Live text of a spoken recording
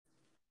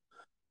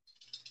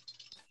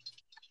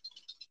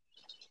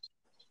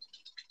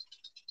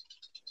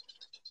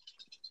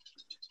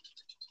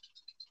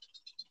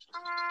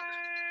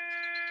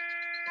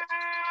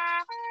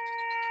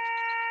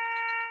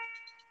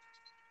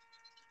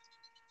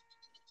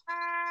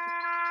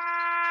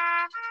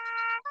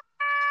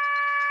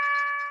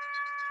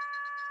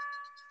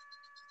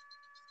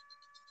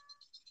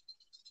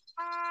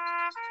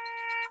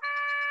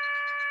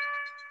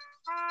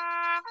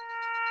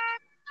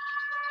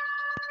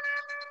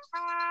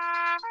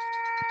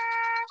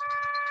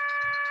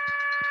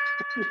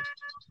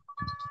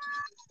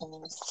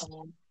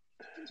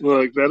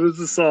Look, that is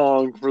the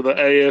song for the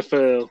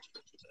AFL.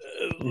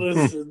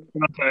 Listen,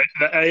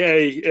 The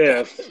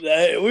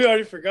AAF. we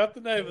already forgot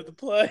the name of the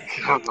play.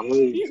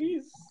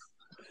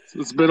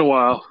 It's been a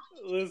while.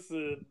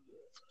 Listen,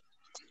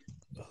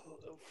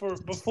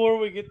 before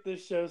we get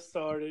this show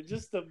started,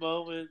 just a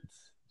moment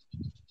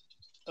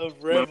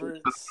of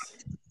reverence,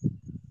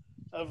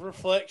 of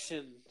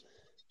reflection,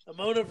 a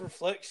moment of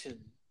reflection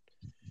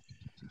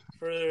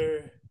for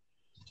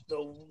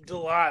the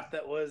delight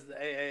that was the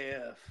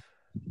AAF.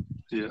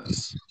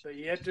 Yes. But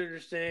you have to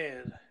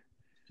understand,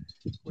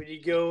 when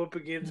you go up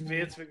against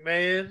Vince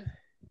McMahon,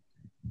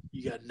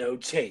 you got no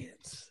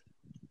chance.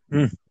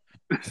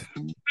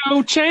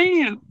 No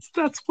chance.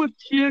 That's what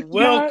you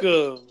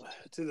Welcome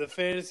to the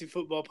Fantasy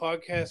Football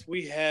Podcast.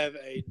 We have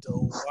a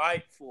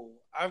delightful,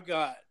 I've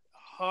got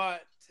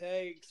hot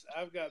takes.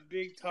 I've got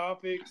big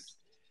topics.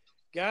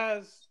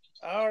 Guys,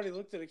 I already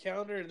looked at the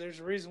calendar, and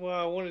there's a reason why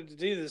I wanted to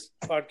do this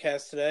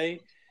podcast today.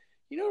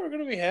 You know, we're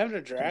going to be having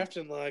a draft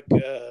in like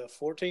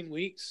 14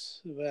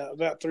 weeks,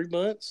 about 3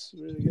 months.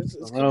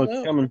 It's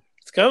coming.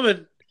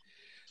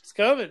 It's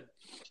coming.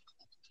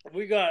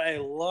 We got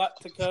a lot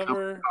to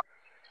cover.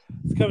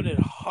 It's coming in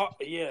hot.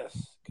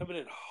 Yes, coming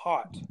in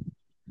hot.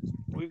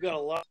 We've got a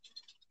lot.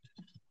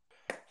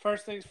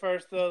 First things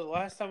first, though. The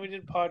last time we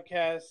did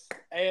podcasts,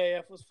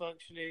 AAF was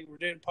functioning. We're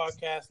doing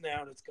podcasts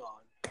now, and it's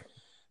gone.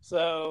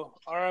 So,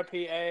 RIP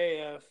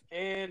AAF.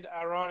 And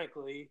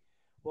ironically,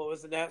 what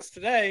was announced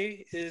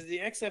today is the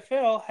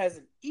XFL has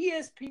an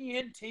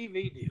ESPN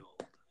TV deal.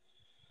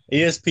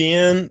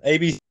 ESPN,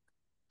 ABC.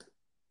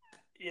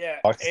 Yeah,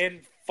 Fox.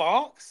 and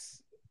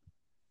Fox.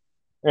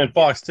 And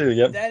Fox, too,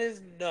 yep. That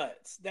is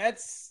nuts.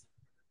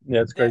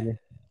 It's crazy.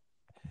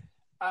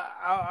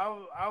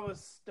 I was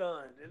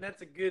stunned, and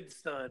that's a good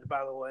stun,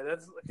 by the way.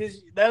 That's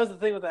because that was the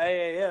thing with the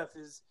AAF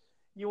is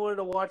you wanted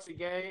to watch a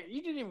game.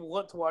 You didn't even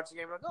want to watch a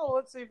game. Like, oh,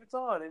 let's see if it's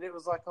on, and it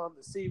was like on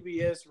the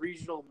CBS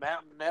Regional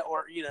Mountain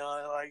Network. You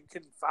know, like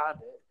couldn't find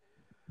it.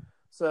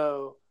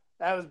 So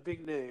that was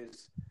big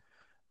news.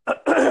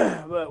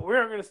 But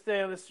we're not going to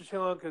stay on this for too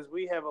long because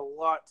we have a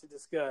lot to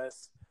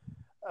discuss.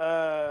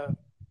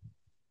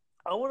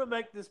 I want to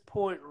make this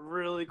point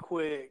really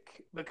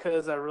quick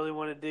because I really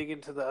want to dig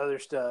into the other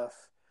stuff.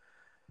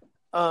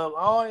 I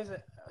always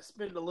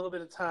spend a little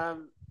bit of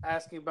time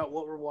asking about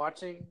what we're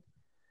watching.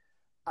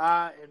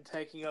 I am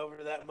taking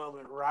over that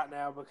moment right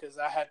now because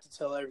I have to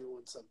tell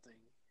everyone something.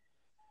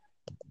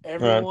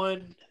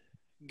 Everyone,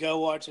 go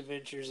watch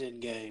Avengers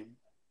Endgame.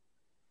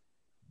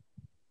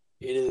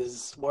 It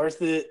is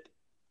worth it.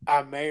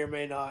 I may or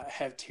may not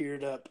have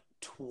teared up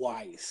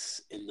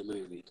twice in the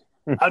movie.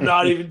 I'm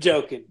not even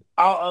joking.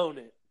 I'll own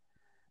it.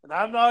 And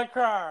I'm not a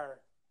crier.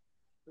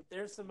 But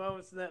there's some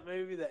moments in that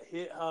movie that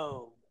hit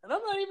home. And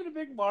I'm not even a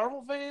big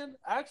Marvel fan.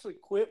 I actually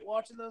quit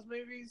watching those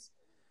movies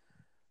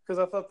because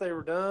I thought they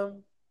were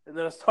dumb. And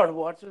then I started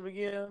watching them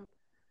again.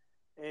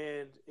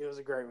 And it was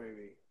a great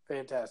movie.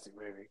 Fantastic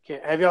movie.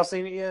 Have y'all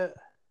seen it yet?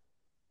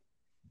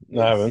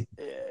 No, I haven't.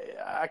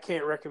 I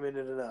can't recommend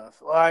it enough.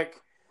 Like,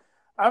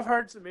 I've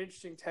heard some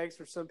interesting takes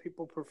where some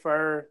people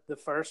prefer the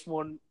first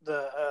one,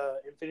 the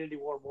Infinity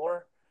War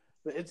more,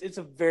 but it's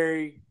a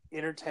very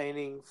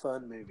entertaining,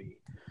 fun movie.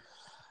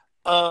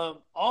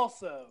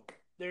 Also,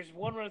 there's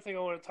one other thing I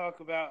want to talk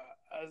about.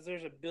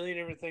 There's a billion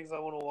different things I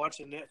want to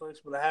watch on Netflix,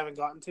 but I haven't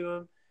gotten to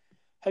them.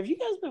 Have you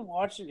guys been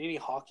watching any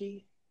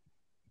hockey?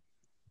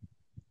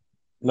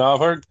 No,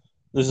 I've heard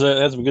this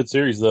has some good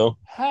series though.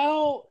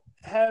 How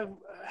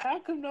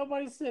come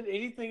nobody said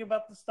anything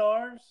about the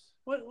Stars?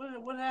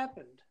 What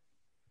happened?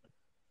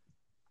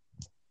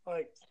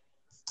 Like,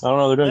 I don't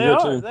know. They're doing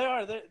good too. They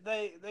are.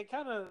 They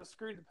kind of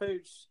screwed the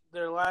pooch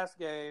their last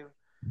game,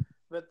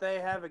 but they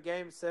have a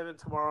game 7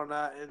 tomorrow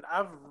night, and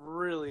I've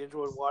really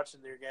enjoyed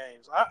watching their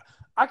games.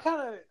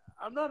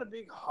 I'm not a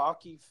big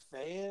hockey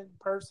fan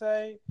per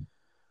se,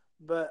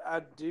 but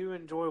I do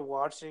enjoy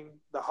watching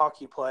the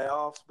hockey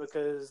playoffs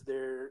because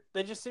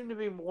they just seem to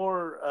be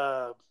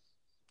more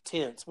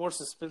tense, more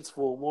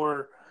suspenseful,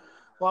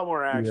 a lot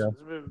more action. Yeah.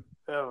 It's been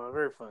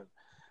very fun.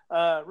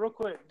 Real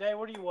quick, Dave,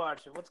 what are you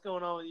watching? What's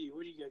going on with you?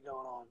 What do you got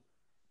going on?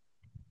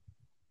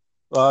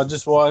 I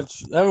haven't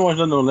watched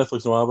nothing on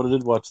Netflix in a while, but I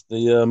did watch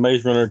the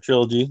Maze Runner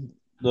trilogy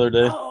the other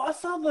day. Oh, I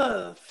saw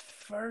the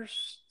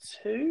first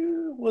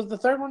 2. Was the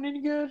third one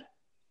any good?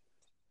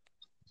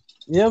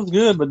 Yeah, it was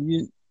good, but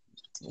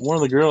one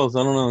of the girls,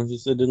 I don't know, she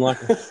said didn't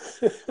like it.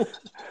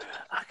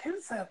 I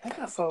can't say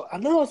I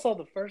know I saw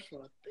the first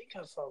one. I think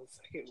I saw the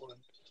second one.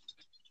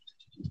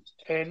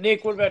 And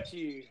Nick, what about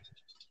you?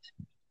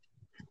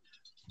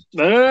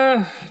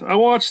 I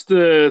watched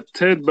the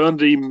Ted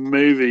Bundy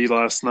movie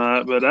last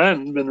night, but I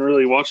hadn't been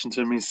really watching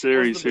too many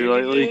series here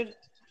lately. Good?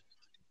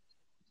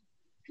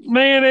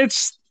 Man,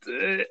 it's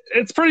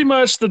pretty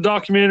much the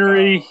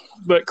documentary,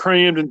 but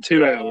crammed in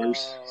 2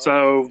 hours.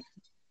 So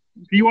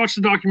if you watch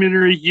the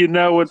documentary, you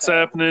know what's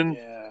happening.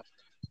 Yeah.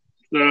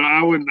 So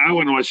I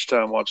wouldn't waste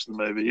your time watching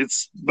the movie.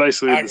 It's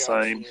basically the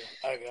same.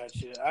 I got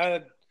you.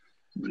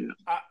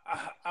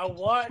 I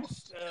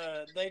watched.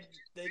 They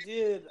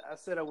did. I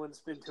said I wouldn't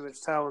spend too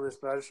much time on this,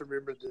 but I just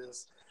remembered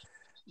this.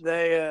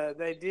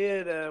 They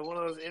did one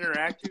of those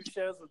interactive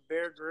shows with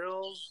Bear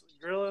Grylls,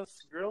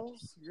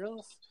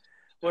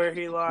 where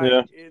he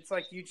it's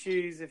like you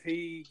choose if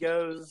he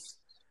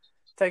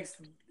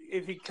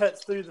if he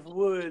cuts through the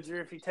woods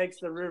or if he takes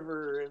the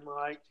river, and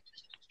like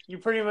you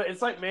pretty much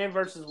it's like Man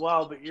versus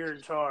Wild, but you're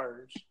in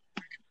charge.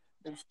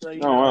 And so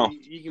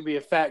you can be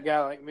a fat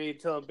guy like me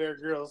telling Bear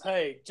Grylls,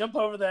 "Hey, jump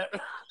over that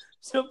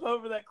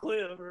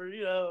cliff," or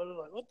I'm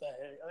like, what the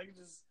heck?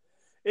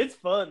 It's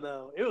fun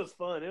though. It was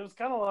fun. It was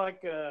kind of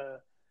like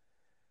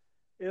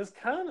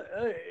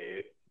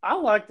I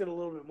liked it a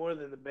little bit more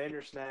than the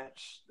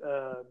Bandersnatch,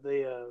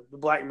 the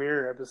Black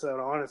Mirror episode,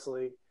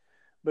 honestly,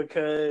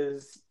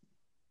 because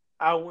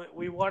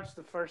we watched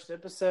the first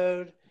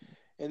episode,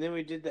 and then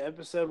we did the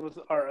episode with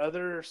our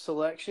other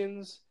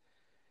selections,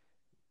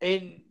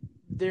 and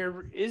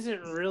there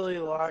isn't really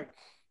like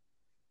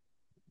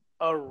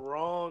a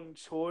wrong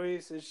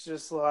choice. It's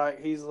just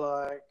like he's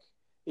like,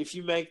 if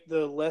you make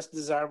the less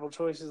desirable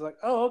choice, he's like,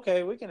 oh,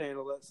 okay, we can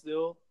handle that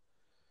still.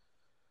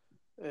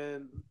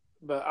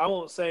 But I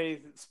won't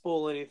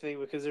spoil anything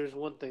because there's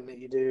one thing that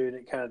you do and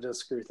it kind of does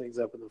screw things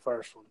up in the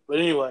first one. But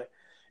anyway,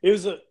 it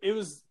was a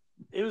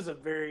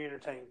very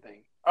entertaining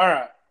thing. All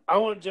right, I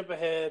want to jump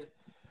ahead.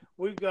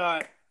 We've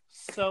got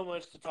so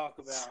much to talk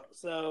about.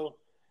 So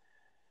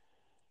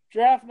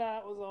draft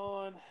night was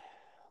on.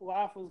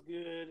 Life was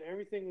good.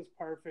 Everything was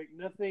perfect.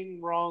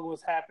 Nothing wrong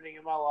was happening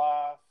in my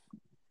life.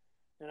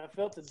 And I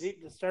felt a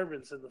deep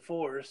disturbance in the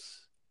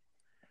force.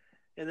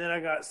 And then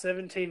I got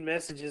 17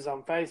 messages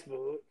on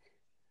Facebook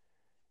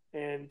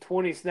and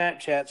 20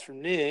 Snapchats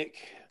from Nick.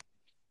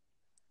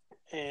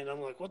 And I'm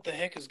like, what the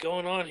heck is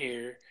going on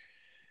here?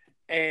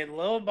 And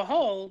lo and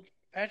behold,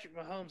 Patrick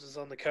Mahomes is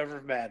on the cover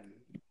of Madden.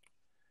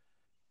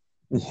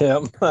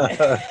 Yep.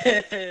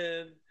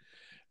 And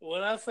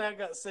when I say I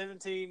got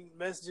 17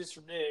 messages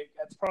from Nick,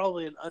 that's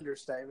probably an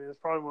understatement. It's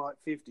probably more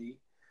like 50.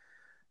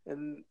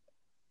 And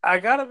I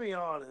gotta be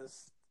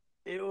honest,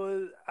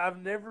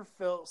 I've never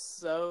felt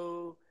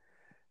so.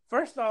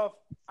 First off,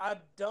 I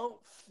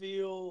don't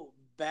feel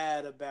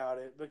bad about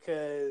it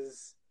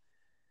because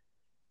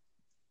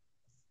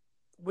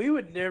we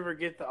would never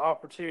get the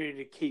opportunity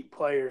to keep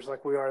players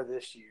like we are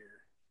this year.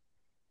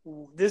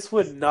 This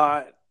would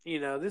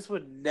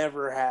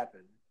never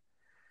happen.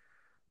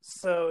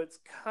 So it's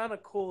kind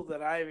of cool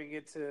that I even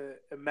get to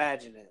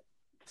imagine it,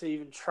 to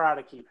even try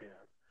to keep him.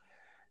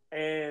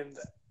 And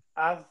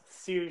I've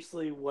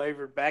seriously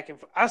wavered back and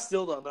forth. I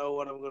still don't know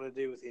what I'm going to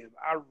do with him.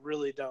 I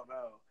really don't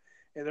know.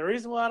 And the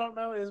reason why I don't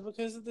know is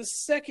because of the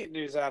second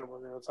news item we're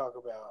going to talk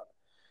about.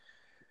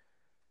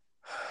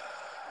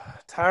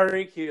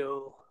 Tyreek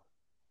Hill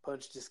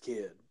punched his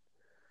kid.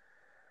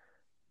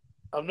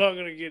 I'm not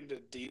going to get into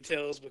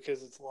details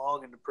because it's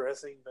long and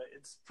depressing, but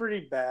it's pretty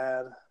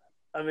bad.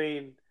 I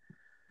mean,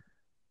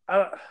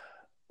 how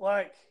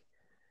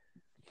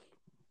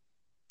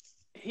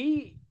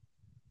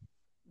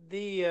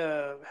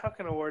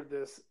can I word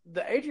this?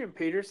 The Adrian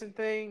Peterson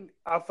thing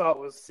I thought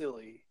was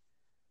silly.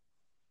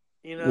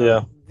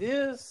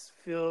 This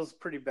feels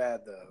pretty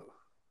bad though.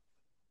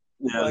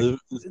 Yeah,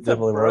 it's a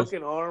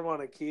broken arm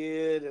on a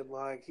kid, and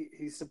like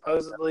he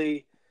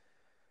supposedly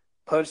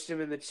punched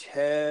him in the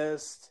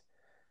chest,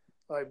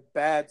 like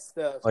bad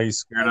stuff. Like he's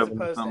scared as of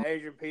him. Opposed to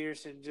Adrian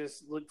Peterson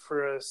just looked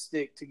for a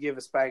stick to give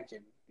a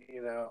spanking.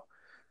 Yeah.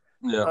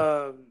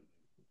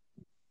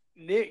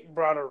 Nick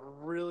brought a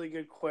really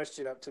good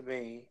question up to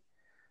me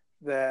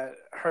that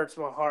hurts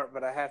my heart,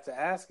 but I have to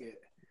ask it.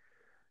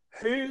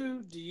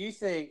 Who do you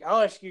think?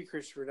 I'll ask you,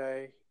 Christopher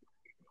Day.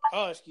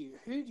 I'll ask you,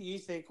 who do you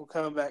think will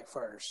come back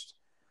first?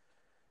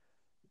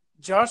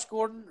 Josh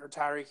Gordon or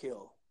Tyreek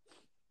Hill?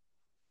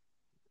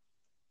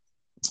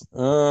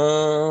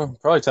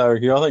 Probably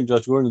Tyreek Hill. I think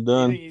Josh Gordon's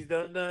done. You think he's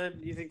done?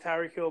 You think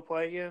Tyreek Hill will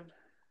play again?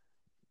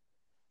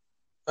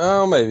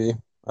 Oh, maybe.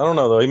 I don't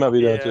know though. He might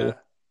be done too.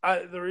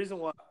 The reason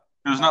why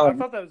I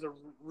thought that was a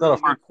really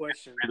good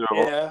question.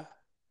 Yeah.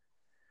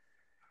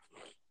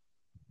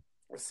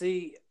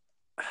 See,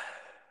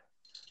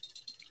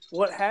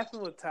 what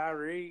happened with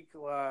Tyreek?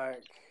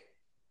 Like,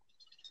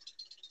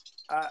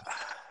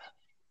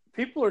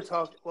 people are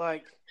talking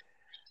like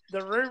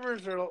the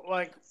rumors are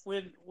like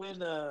when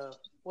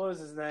what was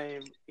his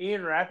name?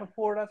 Ian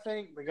Rappaport, I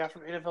think, the guy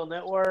from NFL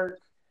Network.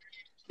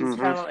 He's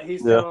kind of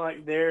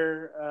like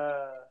their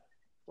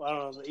I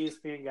don't know, the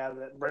ESPN guy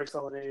that breaks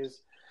all the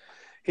news.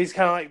 He's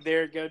kind of like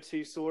their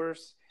go-to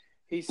source.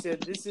 He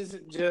said this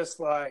isn't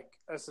just like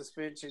a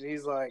suspension.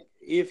 He's like,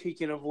 if he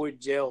can avoid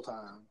jail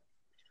time.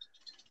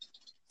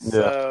 Yeah.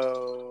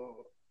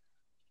 So,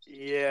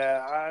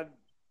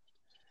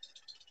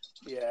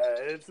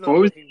 it's not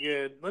looking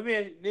good. Let me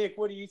ask Nick,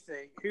 what do you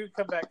think? Who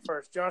come back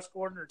first, Josh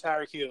Gordon or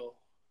Tyreek Hill?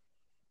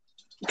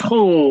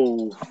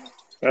 Oh,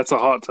 that's a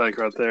hot take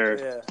right there.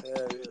 Yeah,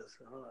 it is.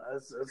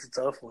 That's a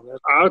tough one.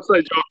 I would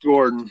say Josh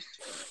Gordon.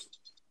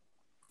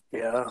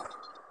 Yeah,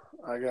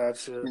 I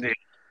got you. Yeah.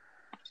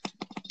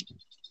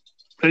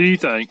 Who do you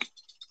think?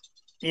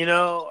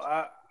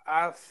 I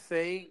I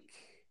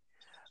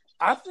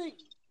think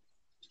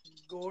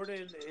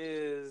Gordon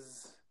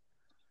is.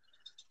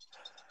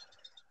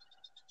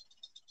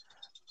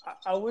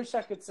 I wish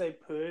I could say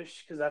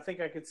push because I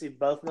think I could see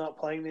both not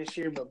playing this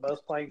year, but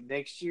both playing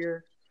next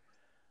year.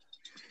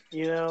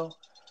 You know,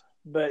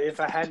 but if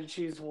I had to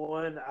choose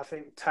one, I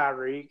think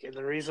Tyreek, and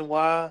the reason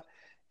why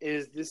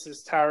is this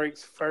is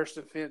Tyreek's first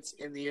offense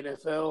in the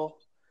NFL.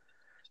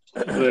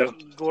 Yeah.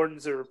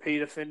 Gordon's a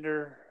repeat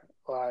offender,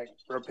 like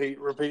repeat.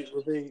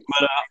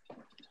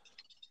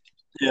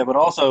 But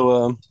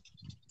also,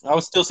 I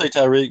would still say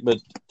Tyreek, but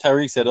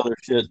Tyreek said other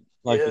shit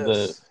like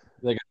Yes.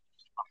 they got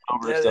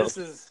over Yeah, stuff. this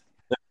is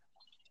They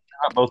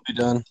might both be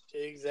done.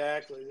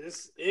 exactly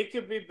it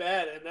could be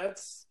bad, and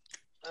that's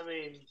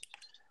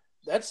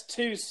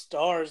two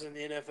stars in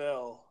the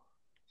NFL.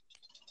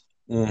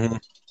 Mm-hmm.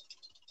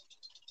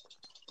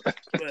 But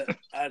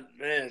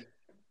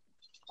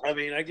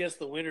I guess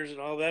the winners and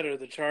all that are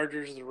the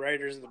Chargers, the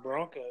Raiders, and the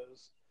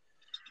Broncos.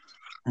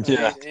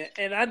 Yeah.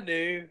 And I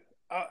knew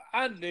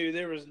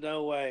there was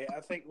no way.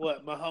 I think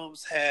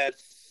Mahomes had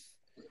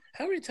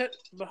how many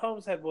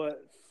Mahomes had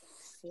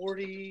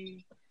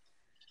 40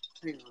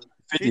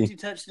 50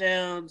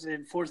 touchdowns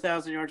and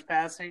 4,000 yards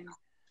passing.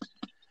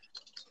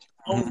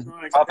 I was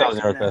not expecting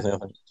 5,000 yards that. passing, I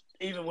think.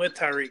 Even with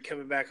Tyreek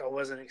coming back, I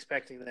wasn't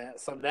expecting that.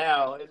 So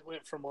now it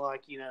went from what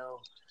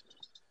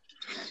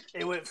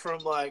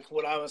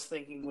I was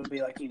thinking would be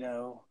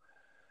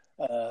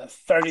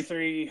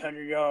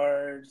 3,300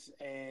 yards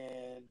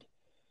and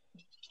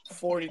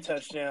 40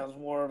 touchdowns,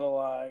 more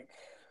to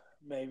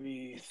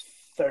maybe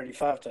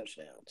 35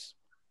 touchdowns.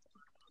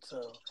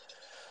 So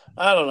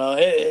I don't know.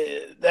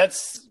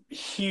 That's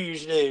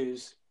huge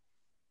news,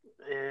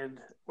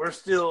 and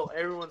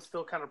everyone's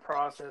still kind of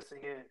processing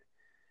it.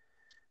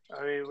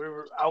 I mean,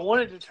 I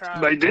wanted to try.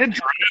 They did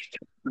draft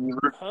him.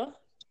 Huh?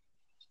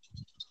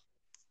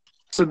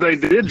 So they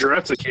did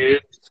draft a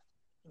kid.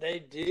 They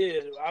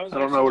did. I was I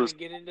don't actually know going to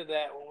get into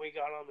that when we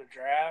got on the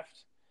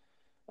draft.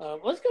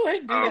 Let's go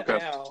ahead and do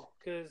that now,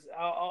 because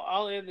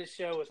I'll end the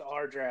show with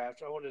our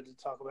draft. I wanted to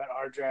talk about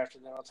our draft,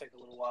 and then I'll take a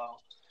little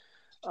while.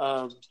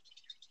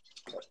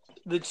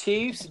 The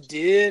Chiefs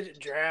did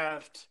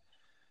draft.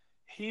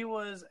 He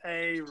was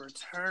a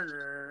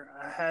returner.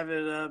 I have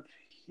it up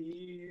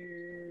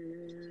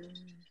here.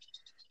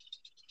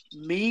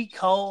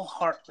 Mecole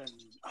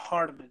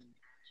Hardman.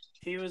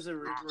 He was a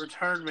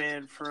return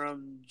man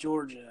from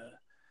Georgia.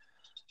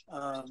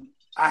 I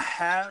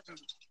have.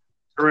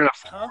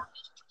 Huh?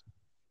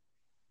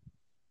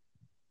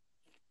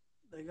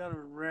 They got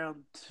him in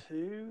round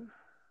 2.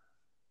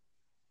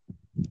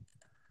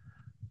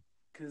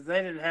 Because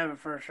they didn't have a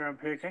first-round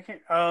pick.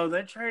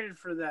 they traded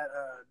for that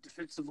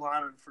defensive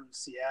lineman from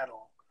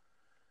Seattle.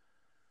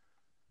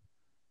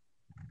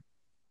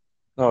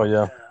 Oh,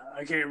 yeah.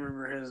 I can't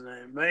remember his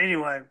name. But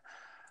anyway,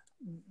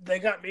 they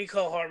got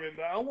Mecole Hardman.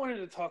 But I wanted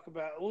to talk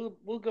about –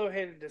 we'll go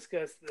ahead and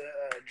discuss the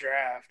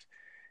draft.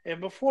 And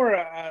before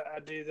I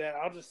do that,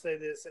 I'll just say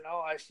this, and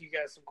I'll ask you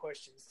guys some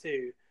questions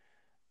too.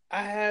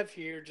 I have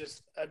here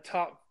just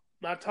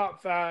my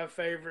top 5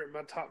 favorite,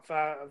 my top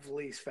 5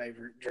 least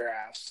favorite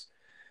drafts.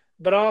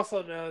 But I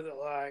also know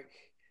that,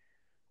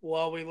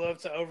 while we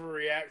love to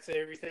overreact to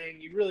everything,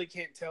 you really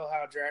can't tell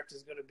how a draft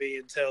is going to be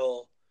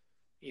until,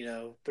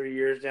 3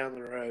 years down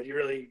the road.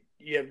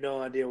 You have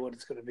no idea what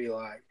it's going to be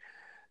like.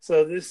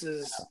 So this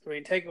is,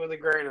 take it with a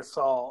grain of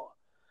salt.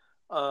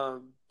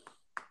 I'll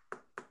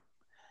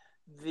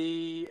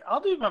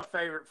do my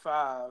favorite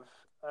 5.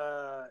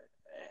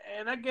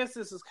 And I guess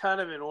this is kind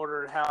of in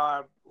order how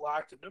I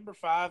liked it. Number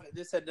 5, and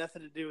this had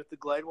nothing to do with the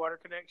Gladewater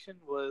connection,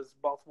 was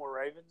Baltimore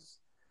Ravens.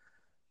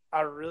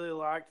 I really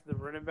liked the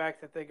running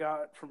back that they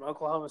got from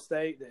Oklahoma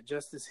State, that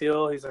Justice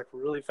Hill. He's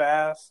really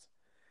fast.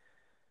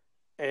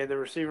 And the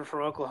receiver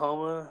from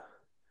Oklahoma.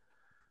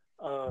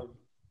 And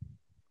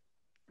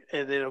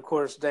then, of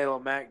course,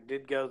 Dalen Mack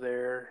did go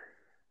there.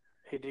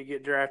 He did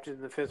get drafted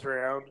in the 5th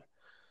round.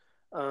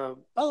 By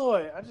the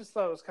way, I just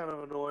thought it was kind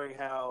of annoying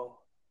how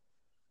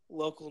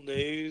local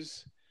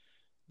news,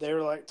 they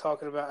were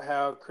talking about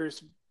how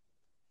Chris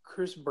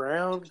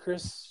Brown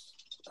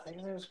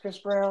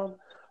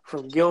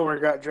from Gilmer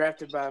got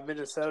drafted by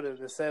Minnesota in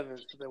the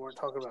 7th, but they weren't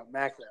talking about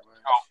Mack that much.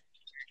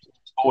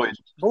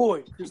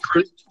 Boyd.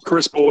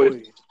 Chris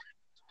Boyd.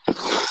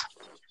 I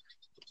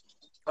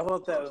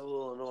thought that was a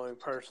little annoying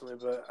personally,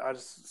 but I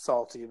just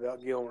salty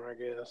about Gilmer, I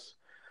guess.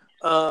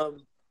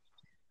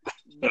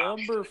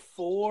 Number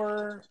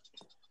 4,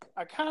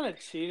 I kind of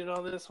cheated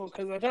on this one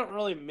because I don't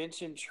really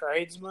mention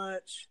trades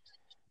much,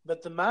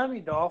 but the Miami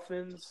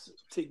Dolphins,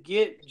 to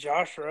get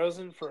Josh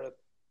Rosen for a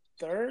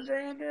 3rd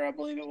rounder, I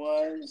believe it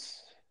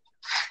was.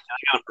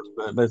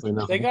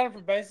 They got him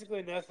for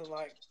basically nothing.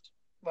 Like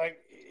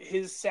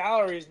his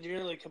salary is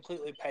nearly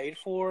completely paid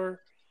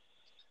for.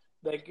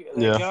 They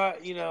got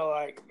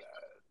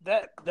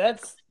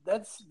that's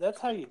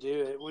how you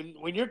do it.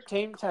 When your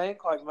team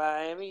tank like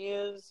Miami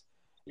is,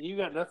 and you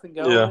got nothing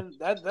going,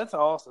 that's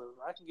awesome.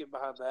 I can get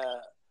behind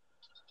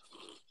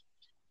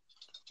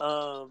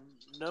that.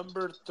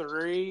 Number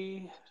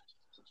 3,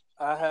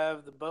 I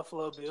have the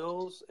Buffalo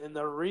Bills, and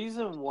the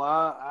reason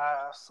why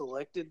I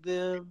selected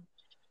them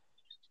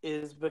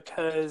is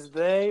because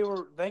they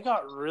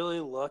got really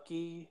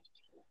lucky,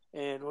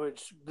 and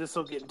which this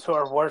will get into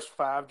our worst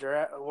five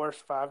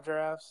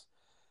drafts.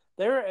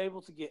 They were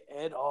able to get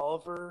Ed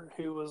Oliver,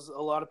 who was a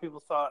lot of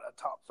people thought a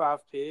top 5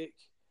 pick.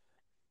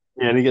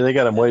 Yeah, and they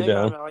got him way They got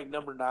down. him at like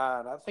number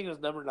 9. I think it was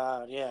number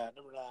 9. Yeah,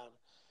 number 9.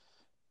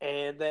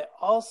 And they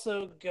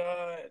also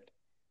got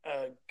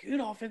a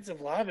good offensive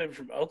lineman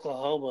from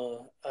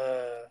Oklahoma.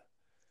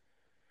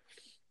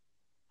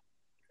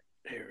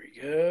 Here we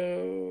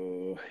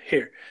go.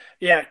 Here.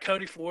 Yeah,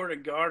 Cody Ford, a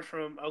guard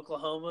from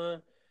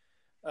Oklahoma.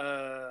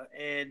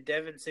 And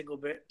Devin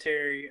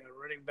Singletary, a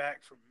running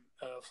back from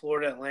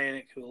Florida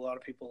Atlantic, who a lot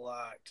of people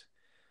liked.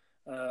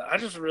 I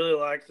just really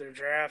liked their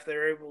draft. They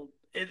were able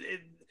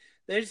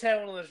they just had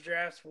one of those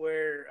drafts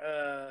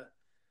where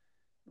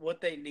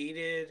what they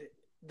needed,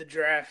 the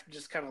draft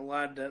just kind of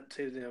lined up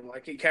to them.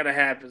 Like it kind of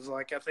happens.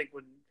 Like I think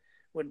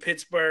when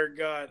Pittsburgh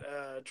got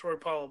Troy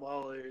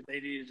Polamalu, they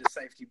needed a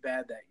safety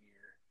bad that year.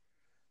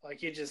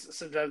 Like it just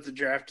sometimes the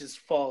draft just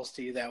falls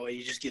to you that way.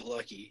 You just get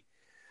lucky.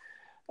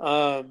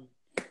 Number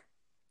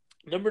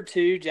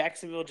 2,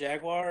 Jacksonville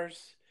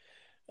Jaguars.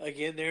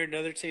 Again, they're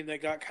another team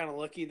that got kind of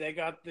lucky. They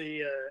got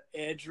the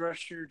edge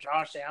rusher,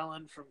 Josh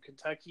Allen from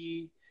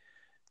Kentucky.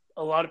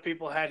 A lot of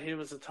people had him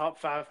as a top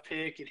 5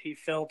 pick, and he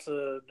fell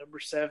to number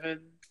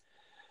 7.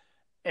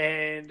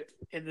 And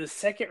in the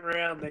second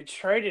round, they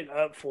traded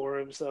up for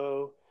him.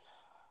 So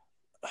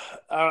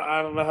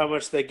I don't know how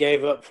much they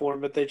gave up for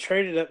him, but they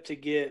traded up to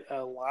get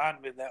a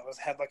lineman that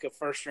had like a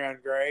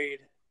first-round grade.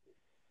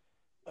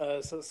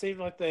 So it seemed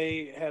like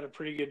they had a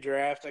pretty good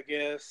draft, I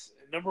guess.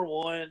 Number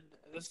 1,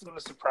 this is going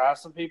to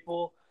surprise some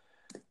people.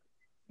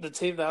 The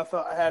team that I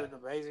thought had an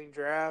amazing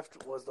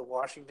draft was the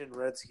Washington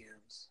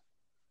Redskins.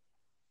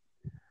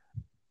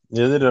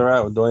 Yeah, they did all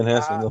right with Dwayne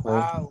Haskins.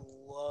 I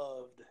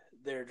loved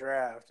their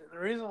draft. And the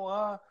reason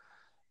why,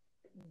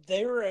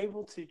 they were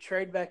able to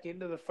trade back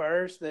into the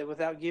first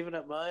without giving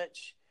up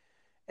much,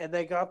 and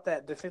they got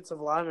that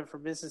defensive lineman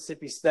from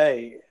Mississippi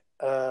State,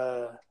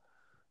 Marquise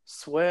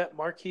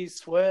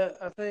Sweat,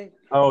 I think.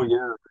 Oh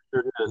yeah,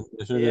 sure did.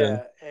 They sure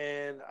did.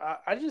 And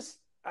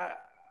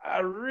I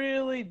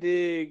really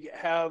dig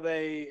how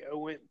they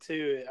went to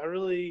it.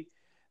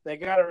 They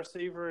got a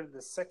receiver in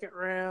the second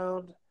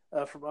round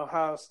from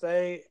Ohio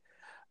State.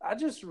 I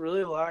just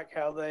really like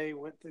how they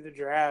went through the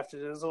draft,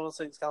 and it was one of those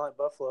things kind of like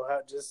Buffalo, how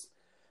it just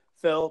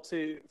fell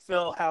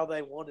how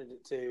they wanted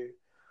it to.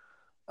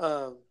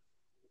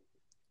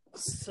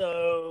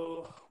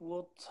 So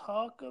we'll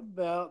talk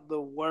about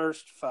the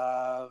worst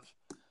 5.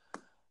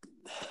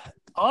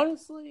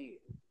 Honestly,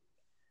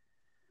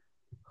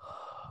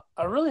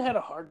 I really had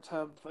a hard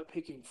time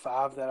picking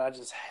 5 that I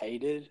just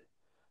hated.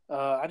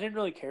 I didn't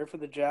really care for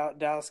the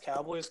Dallas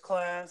Cowboys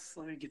class.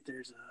 Let me get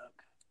theirs up.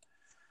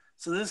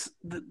 So let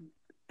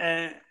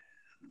me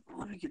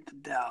get the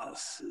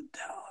Dallas.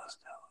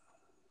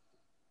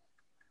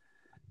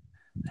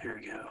 There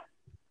we go.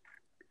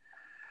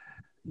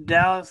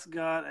 Dallas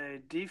got a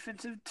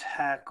defensive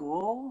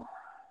tackle,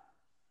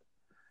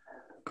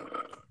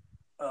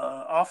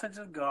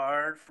 offensive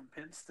guard from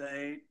Penn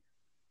State.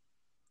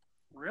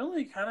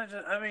 Really kind of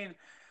just,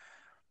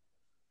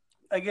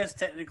 I guess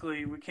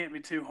technically we can't be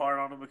too hard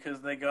on them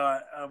because they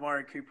got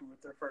Amari Cooper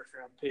with their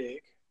first-round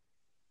pick.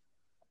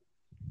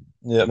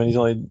 Yeah, I think he's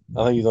only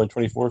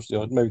 24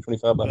 still, maybe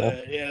 25 by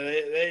now. Yeah,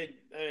 they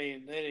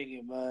didn't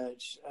get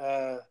much.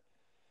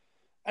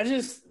 I don't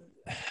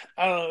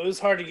know. It was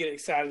hard to get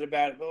excited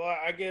about it, but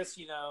I guess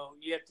you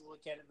have to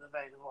look at it in the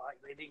vein of like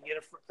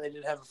they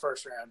didn't have a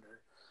first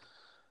rounder.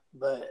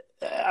 But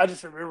I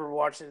just remember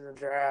watching the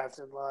draft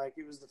and like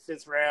it was the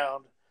 5th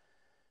round,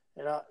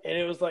 and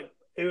it was like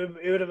it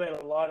would have made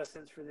a lot of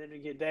sense for them to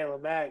get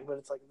Daylon Mack, but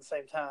it's like at the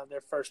same time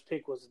their first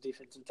pick was a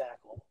defensive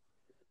tackle.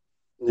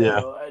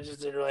 Yeah, so it just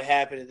didn't really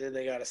happen, and then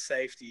they got a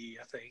safety,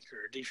 I think,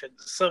 or a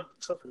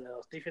something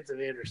else, defensive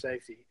end or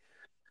safety.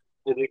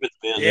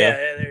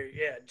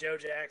 Yeah, Joe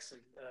Jackson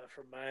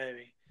from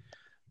Miami.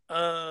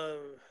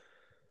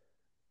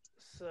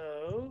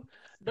 So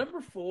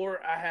number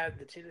 4, I had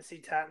the Tennessee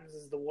Titans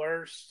as the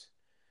worst.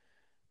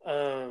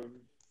 The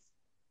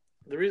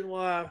reason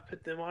why I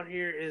put them on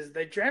here is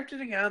they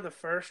drafted a guy in the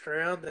first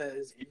round that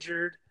is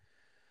injured.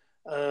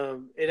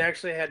 It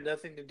actually had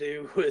nothing to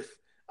do with.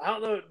 I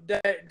don't know,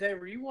 Dave,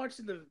 were you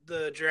watching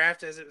the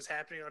draft as it was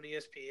happening on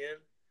ESPN?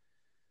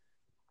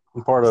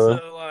 I'm part of it.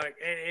 So,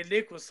 and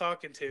Nick was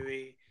talking to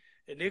me,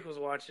 and Nick was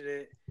watching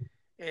it,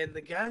 and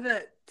the guy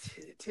that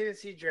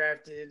Tennessee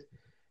drafted,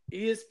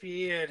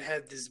 ESPN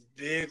had this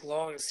big,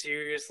 long,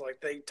 serious,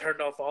 like they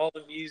turned off all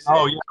the music.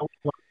 Oh, yeah.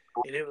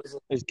 And it was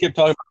like, they kept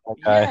talking about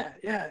that guy.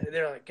 Yeah. And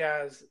they're like,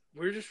 guys,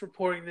 we're just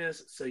reporting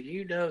this so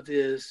you know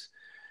this.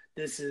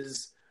 This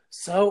is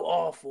so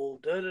awful.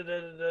 And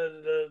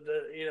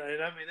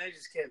they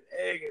just kept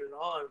egging it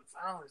on.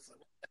 Finally, it's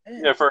like,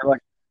 yeah, for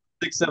like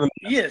 6-7 minutes.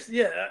 Yes,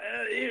 yeah,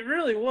 it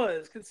really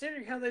was.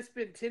 Considering how they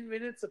spent 10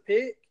 minutes a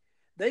pick,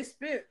 they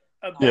spent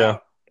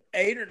about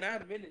 8 or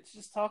 9 minutes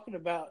just talking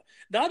about,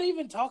 not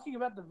even talking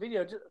about the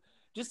video,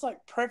 just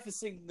like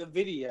prefacing the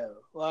video.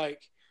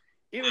 Like,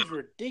 it was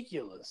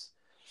ridiculous.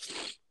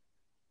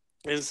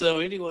 And so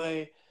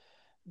anyway,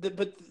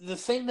 but the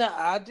thing that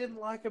I didn't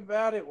like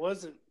about it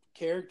wasn't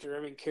character.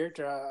 I mean,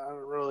 character, I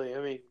don't really,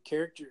 I mean,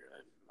 character,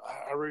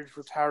 I rooted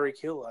for Tyreek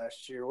Hill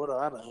last year. What do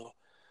I know?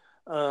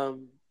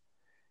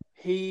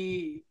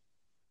 He's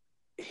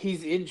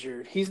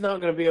injured. He's not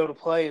going to be able to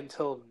play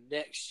until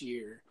next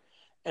year.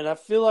 And I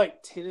feel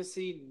like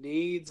Tennessee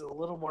needs a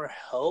little more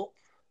help.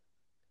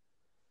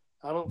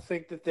 I don't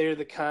think that they're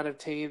the kind of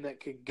team that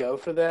could go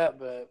for that,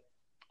 but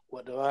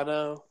what do I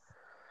know?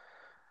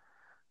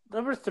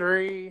 Number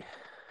 3,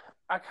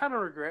 I kind of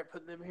regret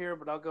putting them here,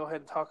 but I'll go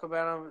ahead and talk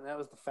about them, and that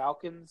was the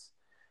Falcons.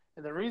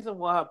 And the reason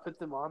why I put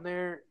them on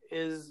there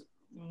is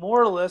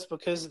more or less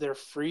because of their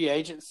free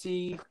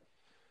agency,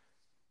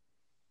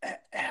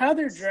 how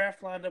their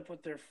draft lined up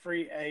with their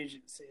free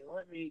agency.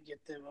 Let me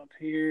get them up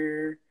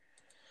here.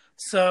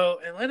 So,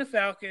 Atlanta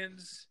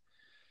Falcons,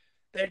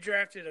 they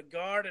drafted a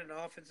guard and an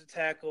offensive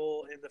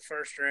tackle in the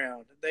first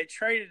round. They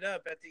traded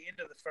up at the end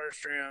of the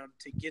first round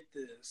to get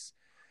this,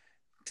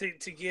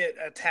 to get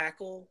a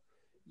tackle.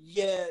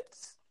 Yet,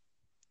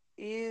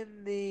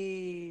 in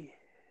the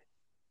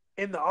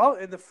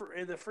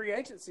free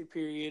agency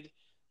period,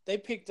 they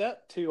picked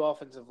up 2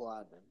 offensive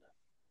linemen.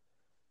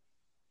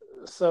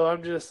 So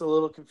I'm just a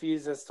little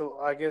confused as to,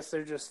 I guess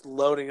they're just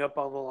loading up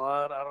on the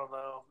line. I don't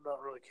know.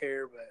 Don't really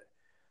care, but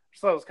I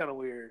just thought it was kind of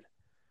weird.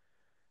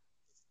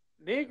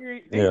 Nick,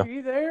 are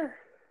you there?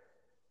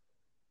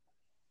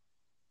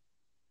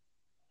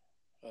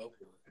 Oh,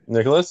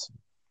 Nicholas?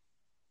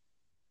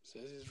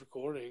 says he's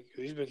recording.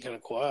 He's been kind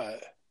of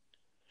quiet.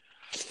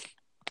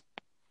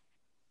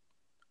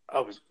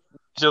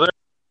 Still there?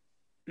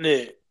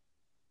 Nick.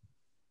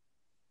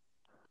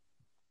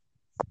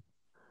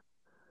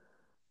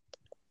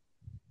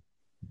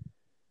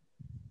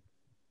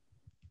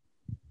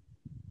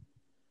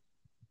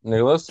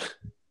 Nicholas?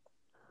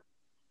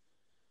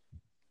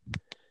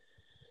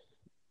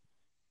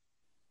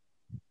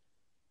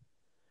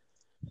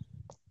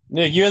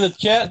 Nick, you in the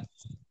chat?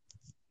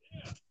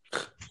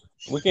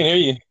 We can hear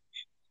you.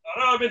 I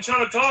know I've been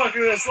trying to talk,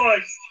 and it's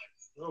like,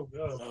 oh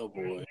god, Oh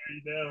boy.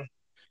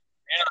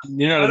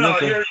 You're not I know, I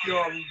Nicholas. hear you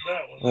on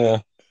that one. Yeah.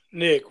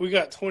 Nick, we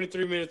got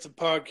 23 minutes of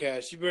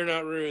podcast. You better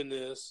not ruin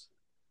this.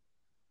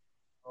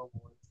 Oh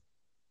boy.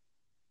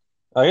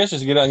 I guess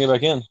just get out and get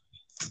back in.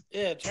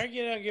 Yeah, try to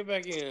get out and get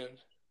back in.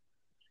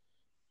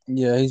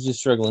 Yeah, he's just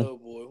struggling. Oh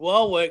boy. Well,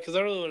 I'll wait because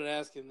I really want to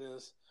ask him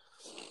this.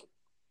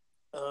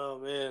 Oh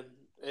man,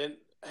 and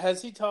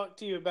has he talked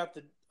to you about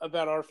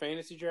our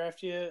fantasy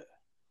draft yet?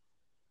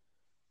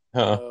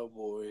 Huh. Oh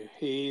boy,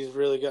 he's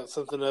really got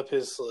something up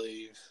his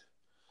sleeve.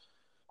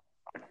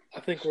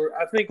 I think we're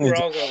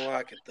all gonna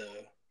like it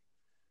though.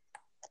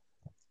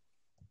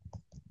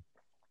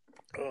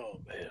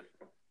 Oh man.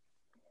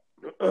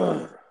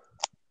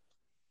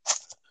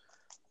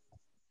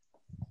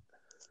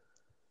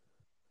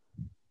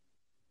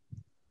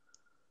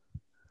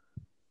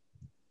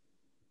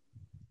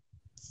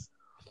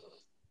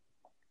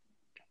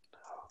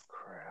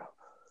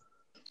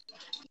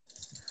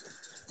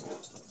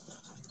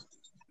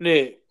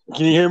 Nick.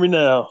 Can you hear me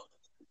now?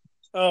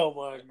 Oh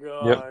my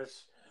gosh. Yep.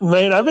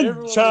 Man, I've been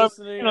Everyone trying.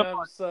 listening,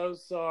 I'm so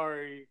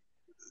sorry.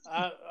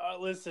 I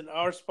listen,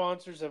 our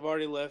sponsors have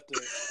already left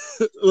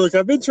us. Look,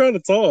 I've been trying to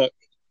talk.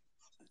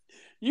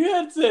 You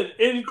hadn't said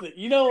anything.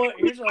 You know what?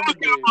 Here's what I'm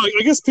gonna do.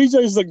 I guess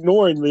PJ's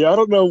ignoring me. I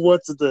don't know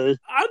what to do.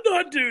 I'm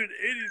not doing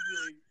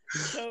anything.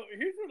 So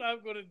here's what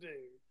I'm gonna do.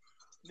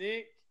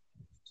 Nick,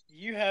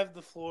 you have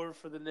the floor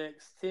for the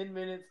next 10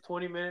 minutes,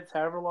 20 minutes,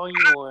 however long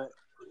you want.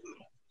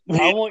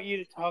 I want you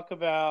to talk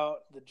about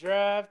the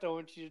draft. I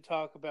want you to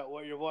talk about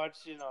what you're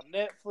watching on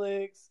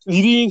Netflix.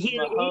 You didn't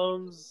hear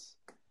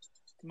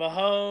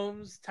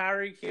Mahomes,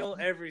 Tyreek Hill,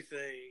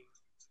 everything.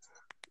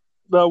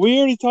 No, we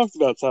already talked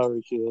about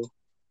Tyreek Hill.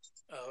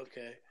 Oh,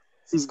 okay.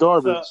 He's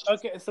garbage.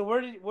 So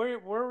where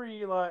were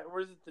you like?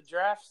 Was it the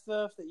draft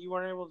stuff that you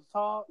weren't able to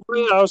talk?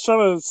 Yeah, I was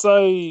trying to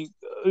say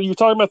you were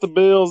talking about the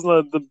Bills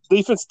and the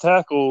defense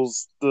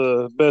tackle's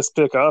the best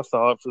pick I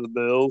thought for the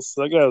Bills.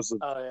 That guy's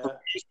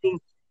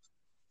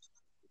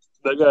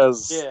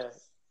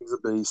he's a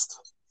beast.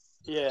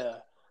 Yeah.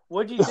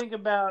 What do you think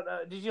about?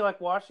 Did you like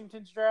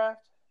Washington's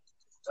draft?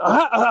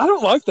 I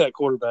don't like that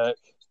quarterback.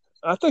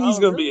 I think he's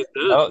going to be a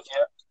dud.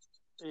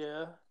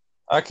 Yeah.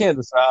 I can't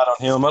decide on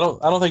him. I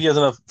don't think he has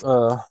enough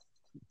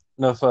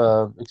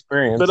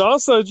experience. But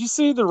also, did you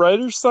see the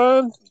Raiders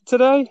sign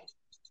today?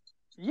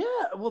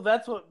 Yeah. Well,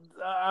 that's what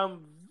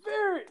I'm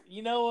very.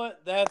 You know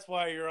what? That's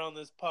why you're on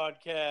this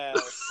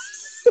podcast.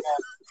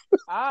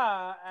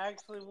 I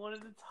actually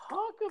wanted to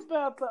talk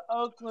about the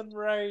Oakland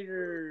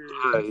Raiders.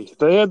 Hey,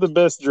 they had the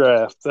best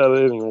draft out of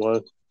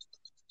anyone.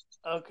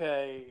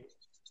 Okay.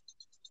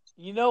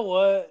 You know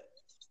what?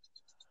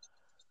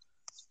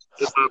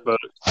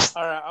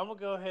 All right, I'm going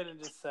to go ahead and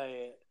just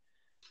say it.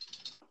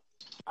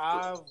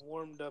 I've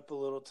warmed up a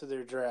little to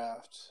their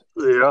draft.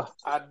 Yeah.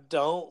 I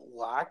don't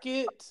like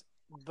it,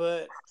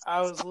 but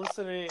I was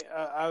listening.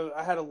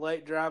 I had a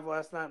late drive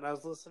last night, and I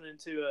was listening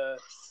to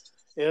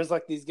it was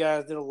like these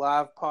guys did a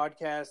live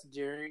podcast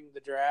during the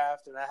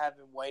draft, and I have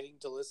been waiting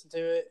to listen to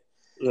it.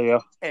 Yeah.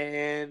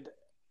 And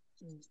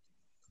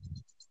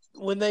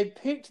when they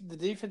picked the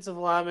defensive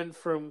lineman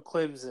from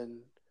Clemson,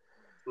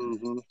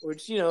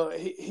 which,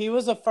 he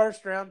was a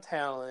first-round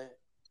talent,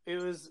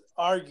 it was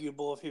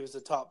arguable if he was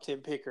a top 10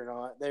 pick or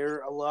not.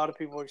 A lot of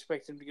people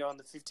expected him to go in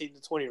the 15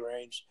 to 20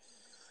 range.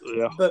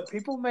 Yeah. But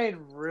people made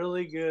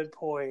really good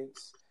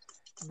points.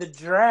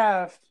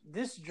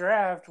 This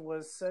draft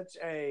was such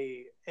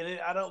I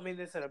don't mean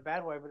this in a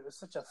bad way, but it was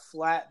such a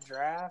flat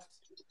draft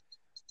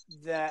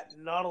that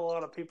not a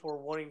lot of people were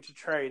wanting to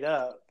trade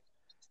up.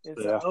 And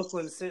so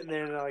Oakland's sitting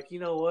there and they're like, you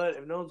know what?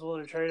 If no one's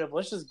willing to trade up,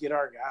 let's just get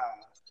our guy.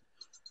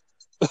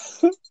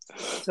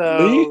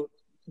 So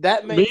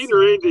that makes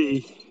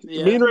me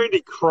and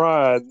Randy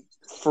cried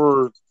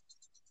for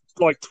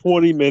like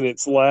 20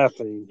 minutes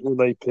laughing when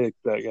they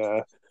picked that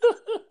guy.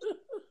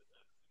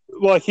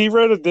 Like, he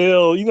read a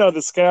deal,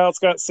 the scouts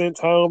got sent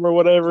home or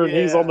whatever, and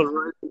he's on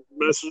the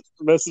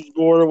message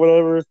board or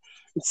whatever.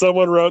 And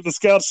someone wrote, the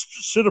scouts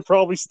should have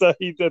probably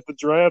stayed at the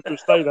draft or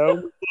stayed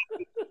home.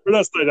 Or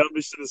not stayed home,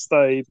 they should have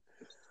stayed.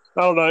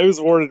 I don't know. It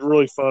was worded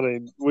really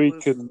funny. We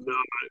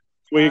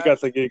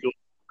got the giggle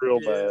real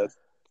bad.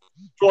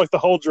 For like the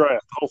whole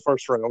draft, the whole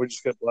first round, we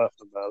just kept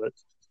laughing about it.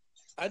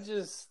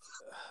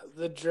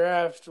 The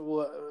draft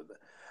was,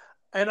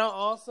 and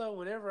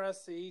whenever I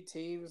see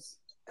teams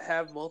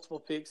have multiple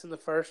picks in the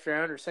first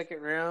round or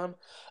second round,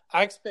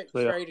 I expect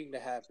trading to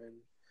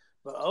happen.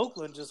 But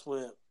Oakland just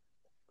went.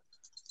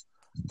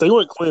 They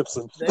went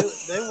Clemson.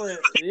 They went,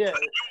 yeah.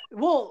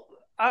 Well,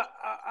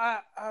 I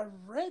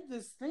read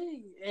this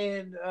thing,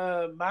 and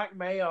Mike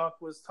Mayock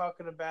was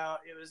talking about,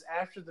 it was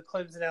after the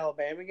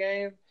Clemson-Alabama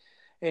game,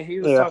 and he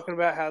was talking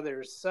about how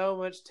there's so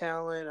much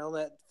talent on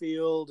that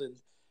field, and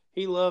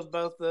he loved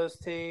both those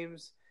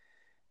teams.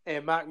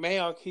 And Mike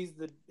Mayock, he's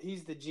the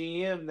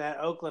GM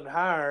that Oakland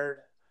hired,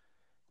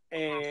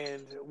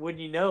 and when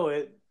you know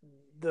it,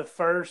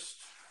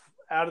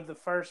 out of the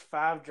first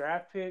 5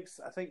 draft picks,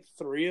 I think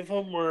 3 of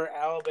them were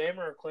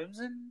Alabama or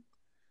Clemson.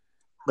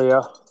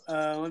 Yeah.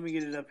 Let me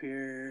get it up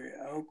here.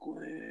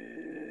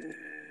 Oakland.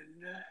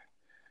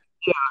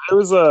 Yeah, it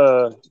was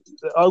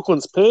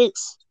Oakland's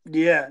picks.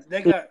 Yeah,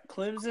 they got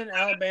Clemson,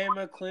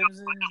 Alabama,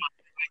 Clemson.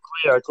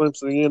 Yeah,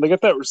 Clemson again. They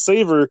got that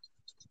receiver,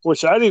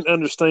 which I didn't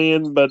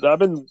understand, but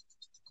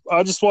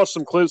I just watched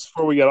some clips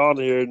before we got on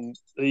here, and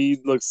he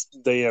looks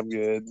damn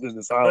good in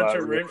this highlight.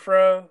 Hunter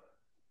Renfrow.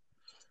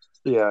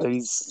 Yeah,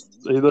 he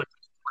looked pretty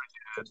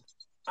good.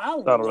 I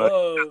love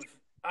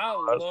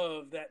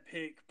that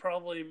pick.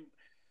 Probably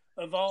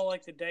of all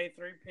like the day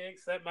 3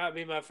 picks, that might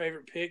be my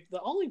favorite pick.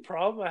 The only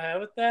problem I have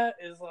with that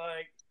is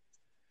like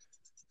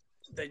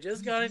they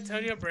just got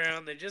Antonio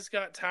Brown, they just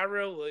got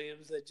Tyrell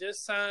Williams, they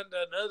just signed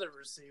another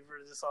receiver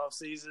this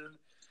offseason.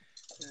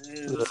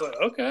 And it's like,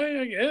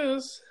 okay, I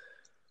guess.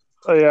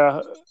 Oh,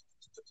 yeah.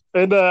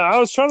 And I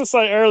was trying to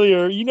say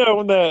earlier,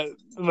 when the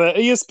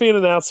ESPN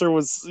announcer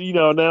was,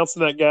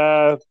 announcing that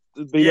guy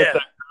beat up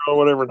that girl or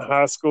whatever in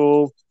high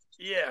school.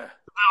 Yeah.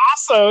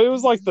 Also, it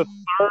was like the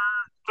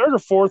third or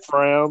fourth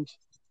round,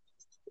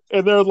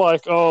 and they're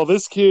like, "Oh,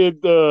 this kid,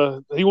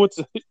 he went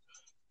to."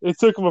 It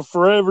took him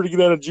forever to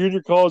get out of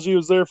junior college. He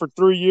was there for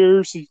 3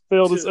 years. He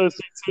failed his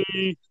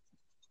SAT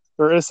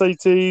or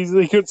SATs.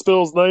 He couldn't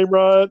spell his name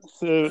right.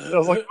 I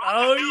was like,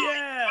 "Oh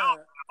yeah."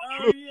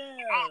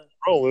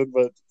 Rolling,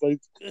 but hey,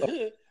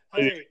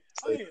 a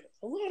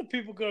lot of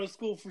people go to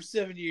school for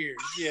 7 years.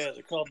 Yeah,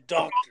 they're called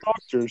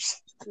doctors.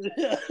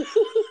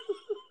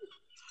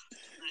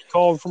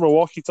 Calling from a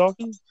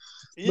walkie-talkie?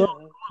 Yeah.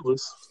 No,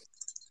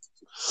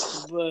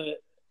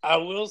 but I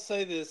will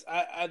say this: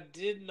 I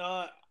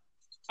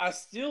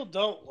still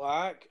don't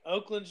like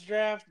Oakland's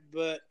draft,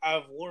 but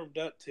I've warmed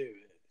up to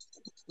it.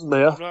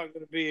 Yeah. I'm not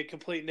going to be a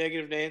complete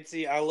negative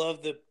Nancy. I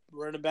love the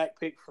running back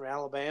pick from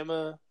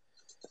Alabama.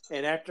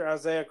 And after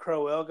Isaiah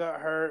Crowell got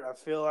hurt, I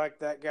feel like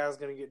that guy's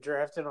going to get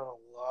drafted on a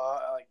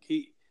lot. Like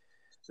he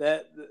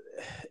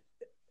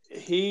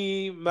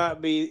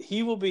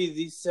will be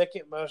the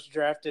second most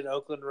drafted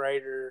Oakland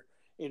Raider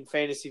in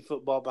fantasy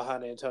football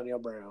behind Antonio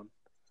Brown.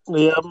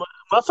 Yeah,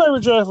 my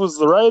favorite draft was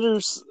the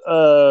Raiders,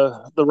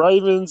 the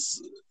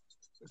Ravens,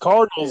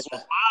 Cardinals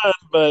was mine,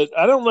 but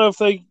I don't know if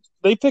they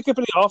pick up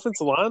any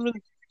offensive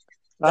linemen.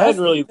 I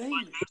hadn't really.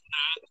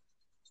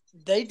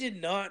 They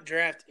did not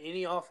draft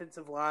any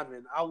offensive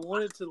linemen. I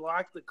wanted to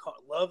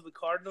love the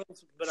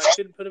Cardinals, but I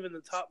couldn't put them in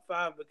the top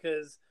 5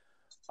 because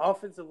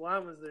offensive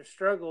linemen is their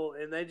struggle,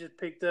 and they just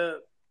picked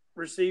up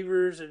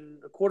receivers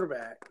and a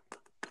quarterback.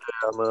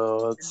 Yeah,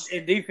 no,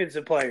 and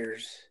defensive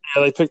players.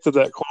 Yeah, they picked up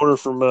that corner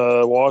from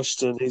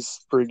Washington. He's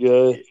pretty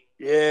good.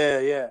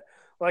 Yeah.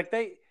 Like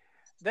they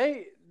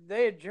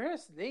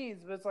address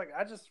needs, but it's like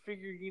I just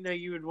figured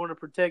you would want to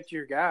protect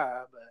your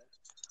guy, but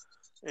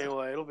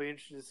anyway, it'll be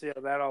interesting to see how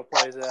that all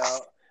plays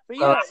out. But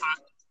yeah,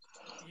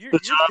 the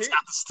Giants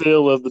got the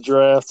steal of the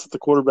draft, the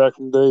quarterback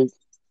from Duke.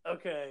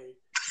 Okay,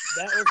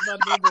 That was my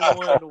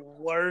number one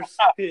worst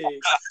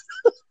pick.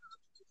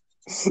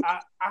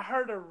 I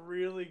heard a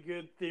really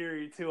good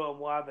theory too on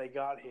why they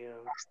got him.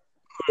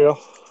 Yeah.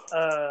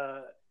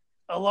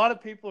 A lot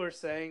of people are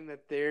saying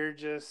that they're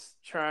just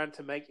trying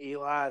to make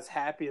Eli as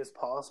happy as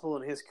possible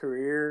in his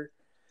career,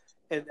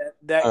 and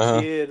that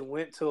kid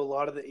went to a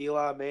lot of the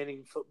Eli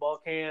Manning football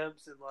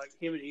camps, and like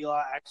him and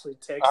Eli actually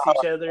text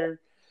each other,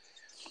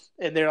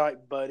 and they're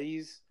like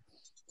buddies.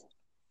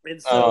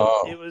 And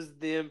so it was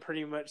them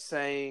pretty much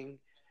saying,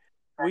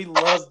 "We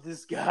love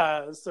this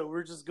guy, so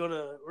we're just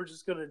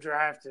gonna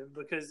draft him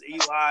because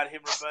Eli and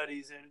him are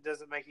buddies, and it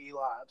doesn't make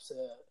Eli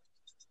upset."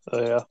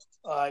 Yeah.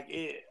 Like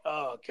it.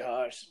 Oh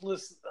gosh,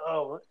 listen.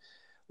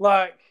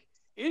 Like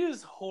it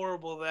is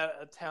horrible that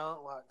a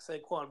talent like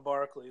Saquon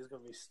Barkley is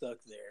going to be stuck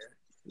there.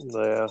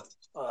 Yeah.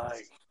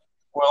 Like,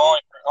 well,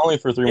 only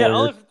for 3 more years.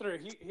 only for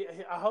 3.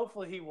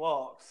 Hopefully he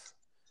walks.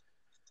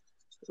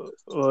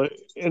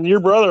 And your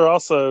brother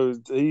also,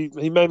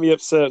 he made me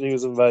upset when he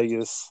was in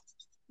Vegas.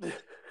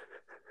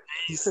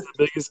 He's the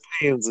biggest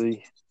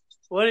pansy.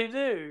 What'd he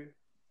do?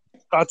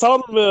 I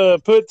told him to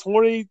put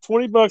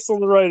 $20 on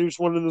the Raiders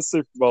winning the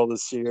Super Bowl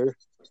this year.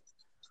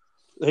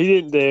 He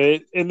didn't do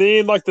it. And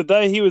then, like, the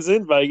day he was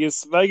in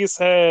Vegas, they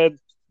said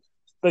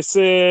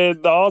the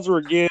odds were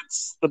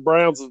against the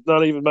Browns of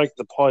not even making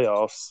the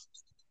playoffs.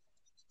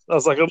 I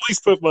was like, at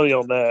least put money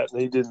on that. And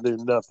he didn't do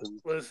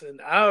nothing. Listen,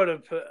 I would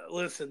have put.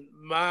 Listen,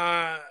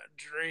 my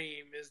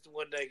dream is to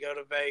one day go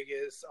to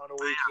Vegas on a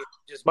weekend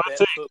and just bet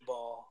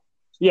football.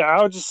 Yeah,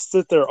 I would just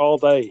sit there all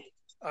day.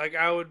 Like,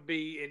 I would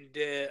be in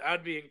debt.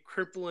 I'd be in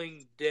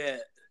crippling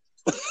debt.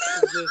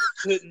 Just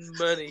putting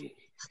money.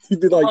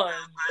 You'd be like,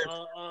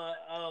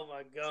 oh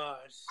my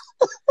gosh.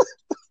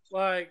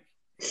 Like,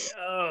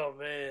 oh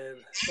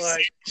man.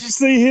 Like, did you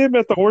see him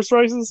at the horse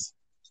races?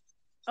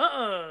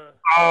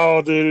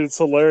 Oh, dude, it's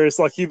hilarious.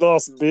 Like, he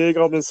lost big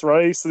on this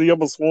race and he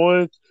almost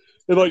won.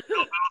 And like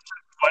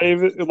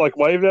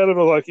waved at him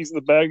like he's in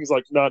the bag. He's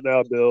like, not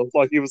now, Bill.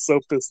 Like, he was so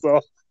pissed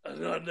off.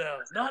 Not now,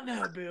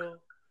 Bill.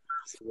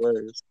 It's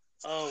hilarious.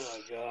 Oh my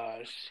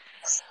gosh.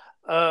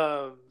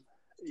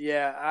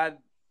 Yeah,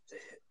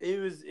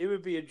 it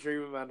would be a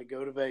dream of mine to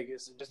go to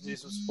Vegas and just do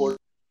some sports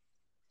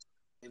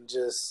and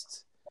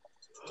just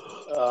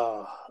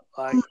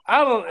like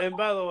and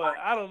by the way,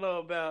 I don't know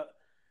about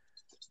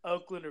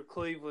Oakland or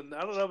Cleveland.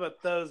 I don't know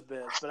about those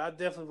bets, but I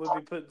definitely would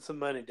be putting some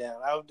money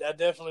down. I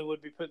definitely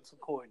would be putting some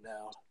coin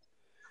down.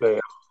 Yeah.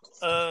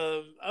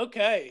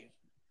 Okay.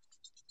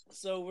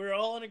 So we're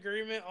all in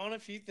agreement on a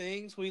few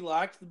things. We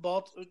liked the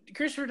Baltimore.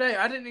 Christopher Day,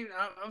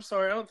 I'm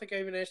sorry, I don't think I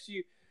even asked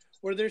you.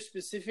 Were there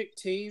specific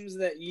teams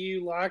that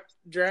you liked,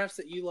 drafts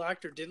that you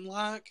liked or didn't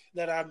like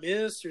that I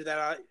missed or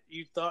that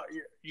you thought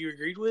you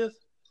agreed with?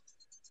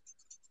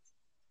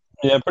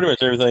 Yeah, pretty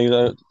much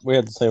everything. We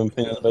had the same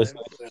opinion,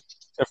 basically.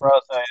 Except for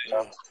us, I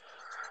just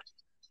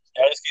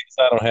can't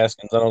decide on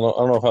Haskins. I don't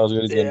know if I was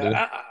good he's going to do.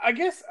 I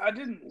guess I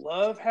didn't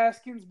love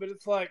Haskins, but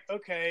it's like,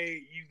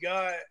 okay, you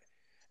got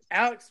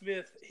Alex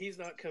Smith, he's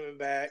not coming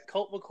back.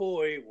 Colt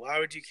McCoy, why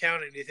would you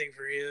count anything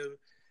for him?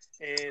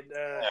 And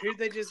who'd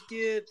they just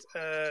get?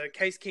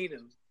 Case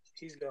Keenum.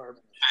 He's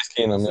garbage. Case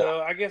Keenum,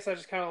 so I guess I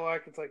just kind of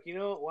it's like, you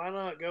know, why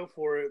not go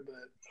for it?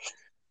 But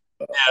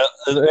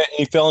yeah,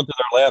 he fell into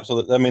their lap,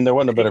 so there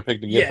wasn't a better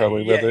pick to get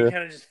probably. Yeah, he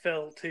kind of just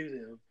fell to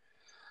them.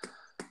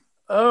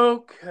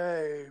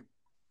 Okay.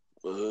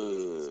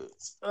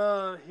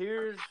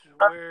 Here's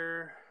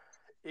where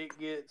it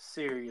gets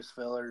serious,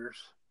 fellers.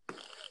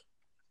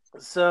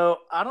 So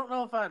I don't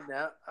know if I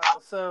know.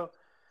 So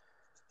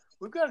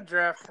we've got a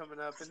draft coming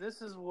up, and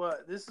this is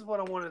what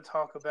I want to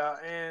talk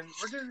about. And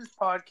we're doing this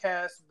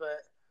podcast,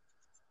 but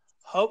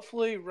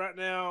hopefully, right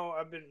now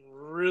I've been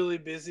really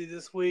busy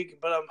this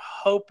week. But I'm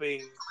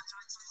hoping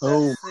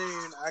that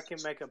soon I can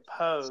make a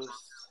post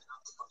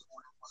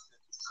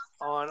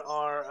on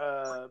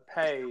our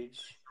page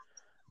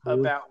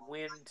about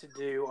when to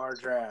do our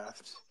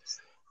draft.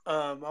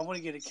 I want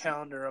to get a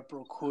calendar up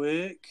real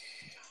quick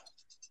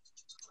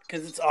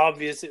because it's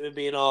obvious it would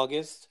be in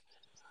August.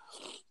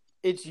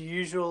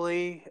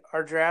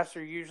 Our drafts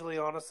are usually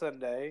on a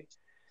Sunday,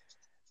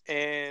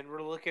 and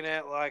we're looking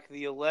at like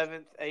the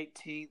 11th,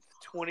 18th,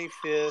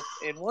 25th,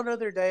 and one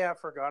other day I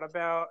forgot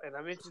about, and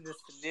I mentioned this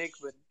to Nick,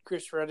 but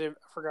Christopher, I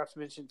forgot to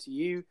mention to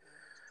you,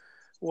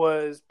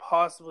 was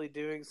possibly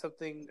doing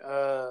something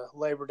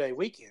Labor Day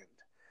weekend.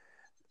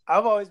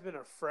 I've always been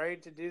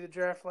afraid to do the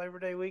draft Labor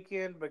Day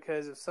weekend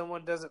because if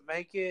someone doesn't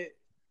make it,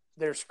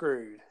 they're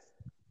screwed.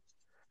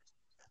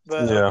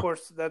 But, of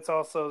course, that's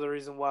also the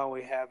reason why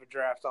we have a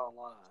draft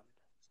online.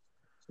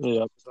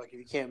 Yeah. It's like if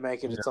you can't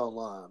make it, it's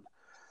online.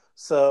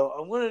 So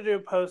I'm going to do a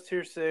post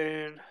here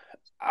soon.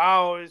 I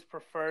always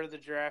prefer the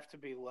draft to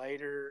be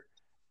later,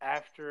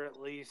 after at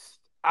least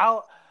 –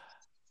 I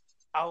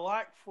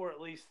like for at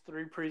least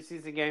 3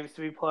 preseason games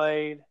to be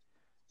played,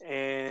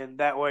 and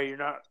that way you're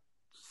not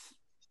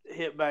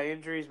hit by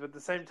injuries. But at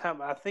the same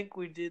time, I think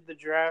we did the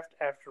draft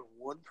after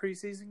 1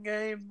 preseason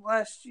game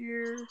last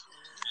year.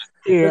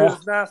 Yeah, but it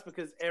was nice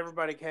because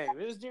everybody came.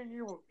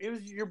 It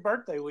was your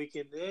birthday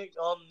weekend, Nick.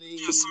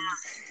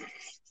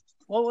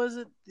 what was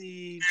it?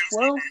 The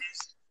 12th?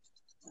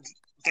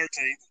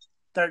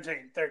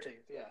 13th.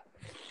 13th, yeah.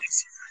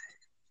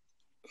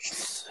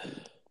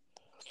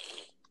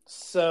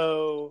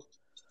 So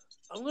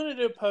I'm going to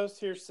do a post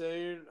here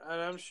soon,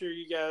 and I'm sure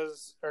you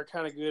guys are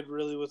kind of good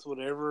really with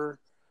whatever.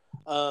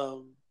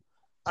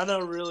 I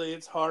know really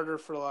it's harder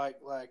for like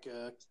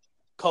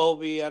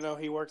Colby. I know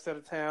he works out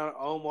of town.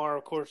 Omar,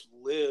 of course,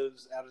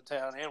 lives out of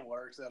town and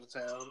works out of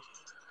town.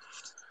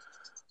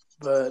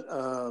 But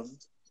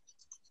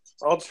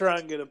I'll try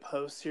and get a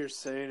post here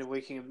soon, and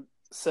we can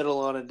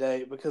settle on a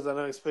date because I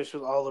know, especially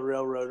with all the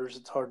railroaders,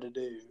 it's hard to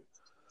do.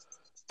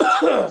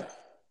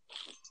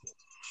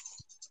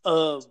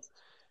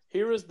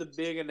 Here was the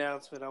big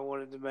announcement I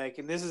wanted to make,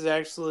 and this is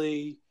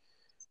actually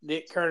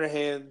Nick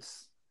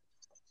Kernahan's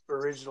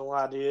original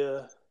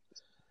idea.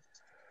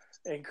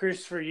 And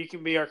Christopher, you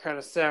can be our kind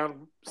of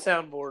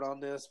soundboard on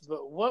this.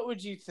 But what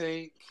would you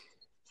think?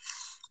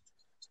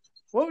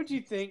 What would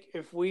you think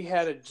if we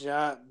had a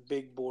giant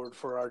big board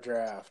for our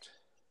draft?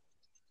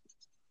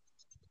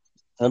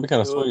 That'd be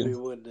kind of It would sweet. be,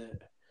 wouldn't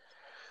it?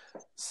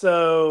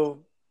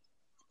 So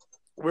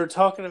we're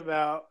talking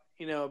about,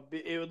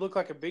 it would look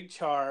like a big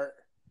chart.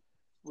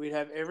 We'd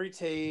have every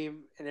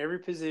team and every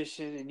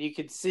position, and you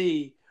could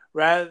see,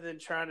 rather than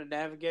trying to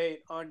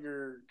navigate on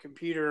your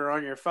computer or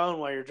on your phone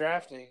while you're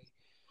drafting,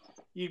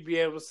 you'd be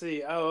able to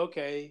see, oh,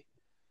 okay,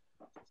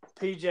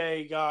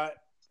 PJ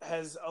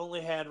has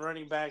only had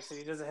running backs and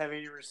he doesn't have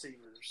any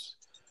receivers.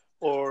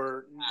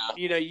 Or,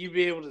 you'd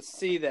be able to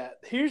see that.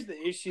 Here's the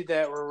issue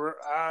that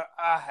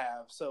I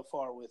have so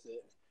far with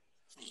it.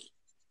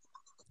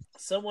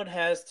 Someone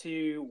has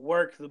to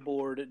work the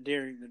board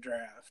during the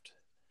draft.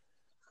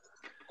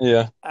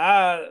 Yeah.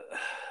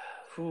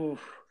 We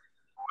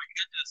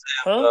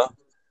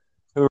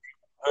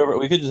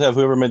could just have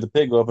whoever made the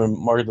pick go up and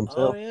mark it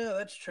themselves. Oh, yeah,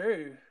 that's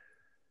true.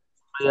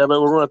 Yeah,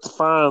 but we're going to have to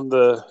find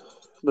the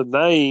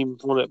name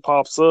when it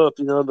pops up,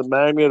 the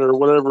magnet or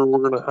whatever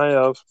we're going to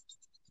have.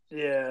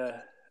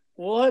 Yeah.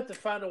 We'll have to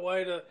find a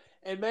way to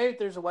 – and maybe if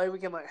there's a way we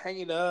can, hang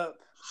it up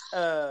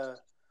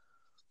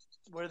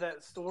where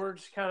that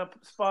storage kind of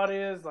spot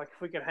is,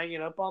 if we could hang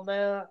it up on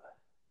that.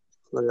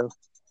 Yeah.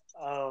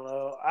 I don't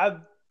know.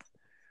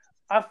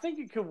 I think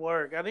it could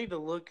work. I need to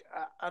look.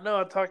 I know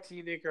I talked to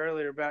you, Nick,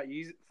 earlier about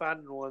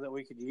finding one that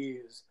we could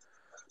use.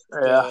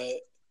 Yeah.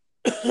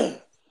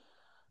 But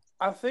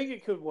I think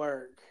it could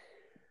work.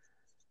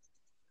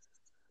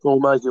 We'll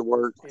make it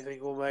work. You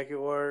think we'll make it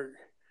work?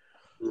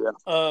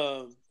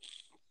 Yeah.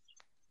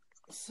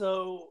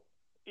 So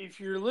if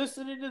you're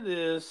listening to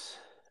this,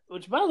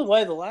 which, by the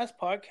way, the last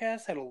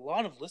podcast had a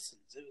lot of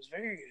listens. It was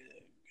very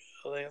good.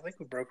 I think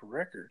we broke a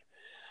record.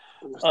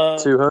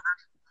 200?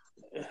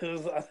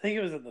 I think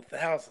it was in the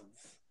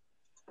thousands.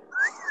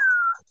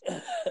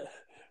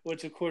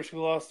 Which, of course, we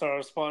lost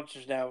our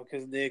sponsors now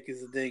because Nick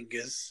is a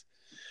dingus.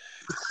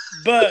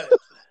 But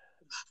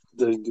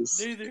dingus.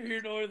 Neither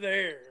here nor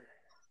there.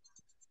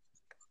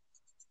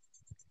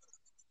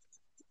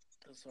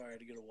 I'm sorry, I had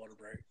to get a water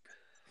break.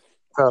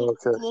 Oh,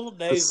 okay. A little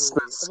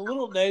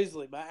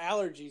nasally. My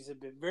allergies have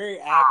been very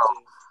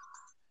active.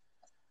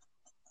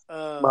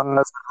 My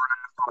eyes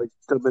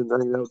have been I've been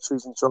hanging out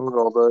cheesing chong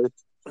all day.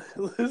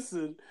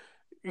 Listen,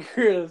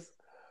 Chris,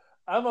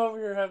 I'm over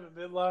here having a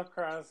midlife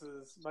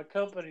crisis. My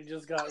company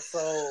just got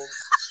sold.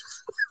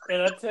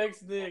 And I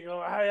text Nick, I'm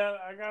like, hey,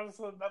 I got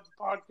something about the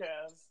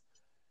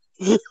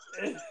podcast.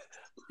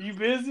 You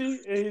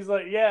busy? And he's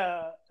like,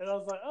 yeah. And I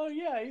was like, oh,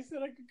 yeah. He said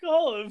I could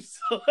call him.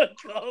 So I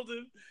called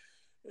him.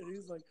 And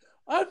he's like,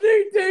 I'm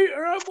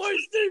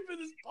waist deep in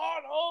this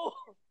pothole.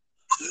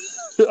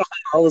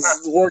 I was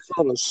working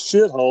on a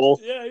shithole.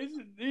 Yeah, he's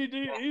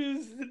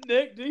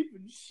neck deep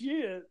in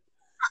shit.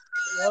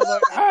 And I was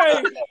like,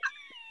 hey.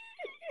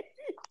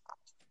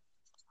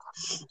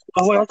 I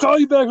was like, I'll call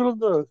you back when I'm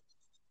done.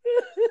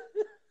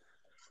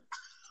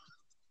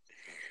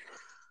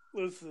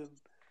 Listen,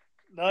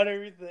 not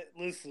everything.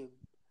 Listen,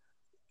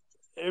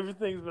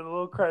 everything's been a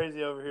little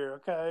crazy over here,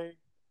 okay?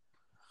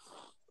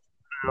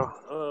 Yeah.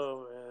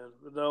 Oh,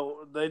 man.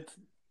 No, they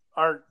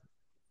aren't.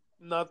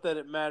 Not that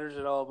it matters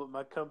at all, but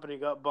my company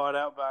got bought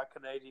out by a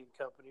Canadian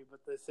company, but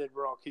they said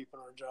we're all keeping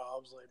our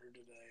jobs later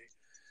today.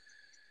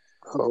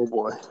 Oh,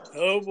 boy.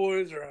 Oh,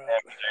 boy, is right.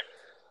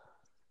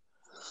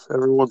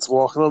 Everyone's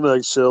walking on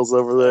eggshells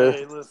over there.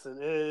 Hey, listen,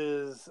 it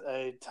is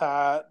a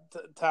tight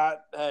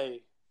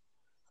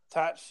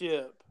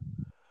ship.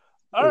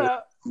 All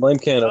right. Blame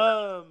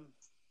Canada.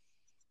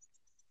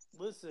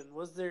 Listen,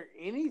 was there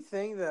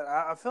anything that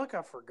I feel like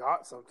I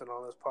forgot something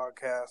on this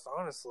podcast,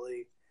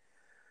 honestly?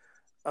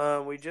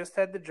 We just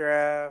had the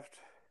draft,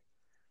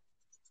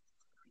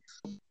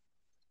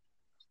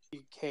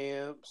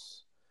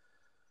 camps,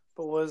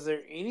 but was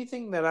there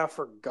anything that I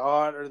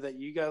forgot or that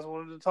you guys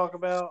wanted to talk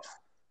about?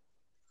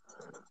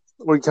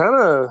 We need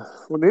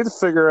to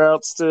figure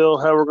out still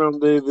how we're going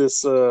to do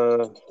this,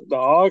 the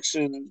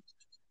auction.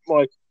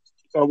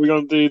 Are we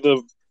going to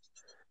do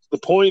the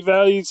point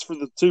values for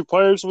the two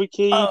players we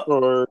keep,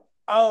 or?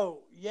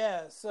 Oh,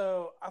 yeah.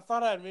 So I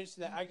thought I'd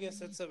mention that. I guess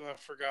that's something I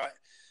forgot.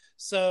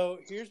 So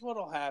here's what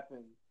will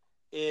happen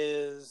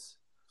is,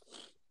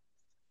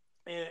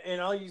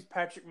 and I'll use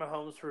Patrick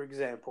Mahomes for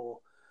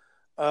example.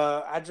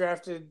 I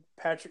drafted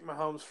Patrick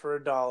Mahomes for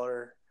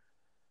 $1.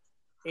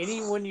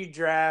 Anyone you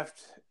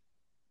draft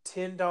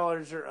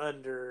 $10 or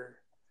under,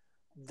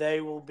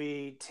 they will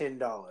be $10.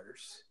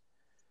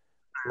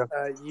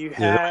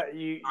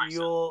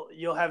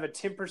 You'll have a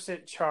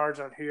 10% charge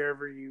on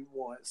whoever you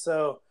want.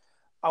 So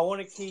I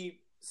want to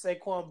keep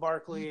Saquon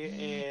Barkley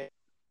and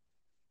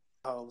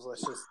Mahomes,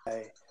 let's just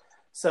say.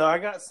 So I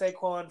got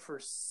Saquon for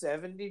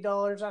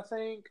 $70, I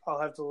think.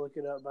 I'll have to look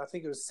it up, but I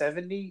think it was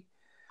 $70.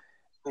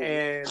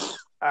 And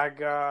I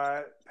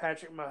got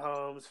Patrick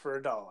Mahomes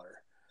for $1.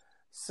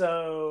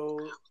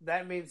 So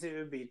that means it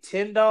would be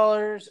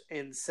 $10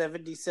 and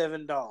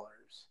 $77.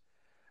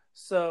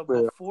 So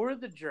before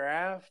the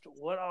draft,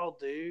 what I'll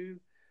do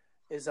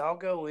is I'll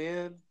go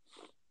in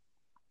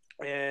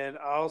and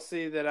I'll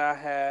see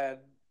that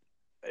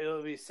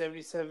it'll be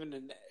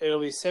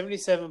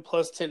 77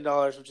 plus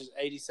 $10, which is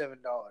 $87.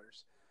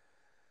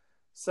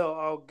 So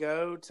I'll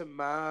go to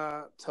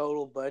my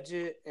total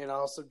budget and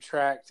I'll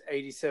subtract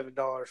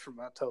 $87 from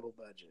my total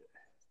budget.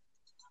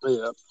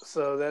 Yeah.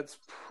 So that's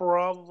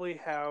probably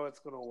how it's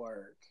going to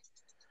work.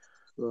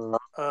 We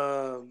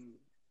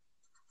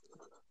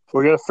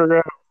got to figure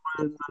out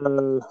when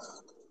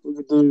we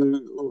could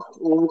do.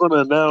 We're going to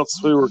announce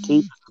who we're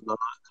keeping tonight.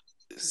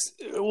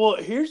 Well,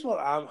 here's what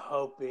I'm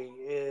hoping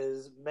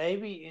is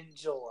maybe in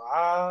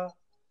July,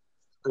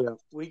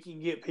 we can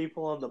get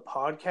people on the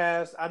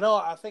podcast.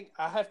 I think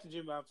I have to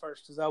do mine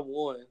first because I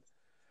won.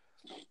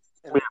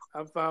 And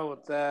I'm fine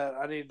with that.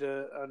 I need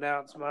to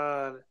announce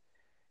mine.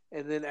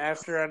 And then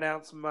after I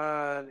announce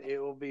mine, it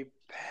will be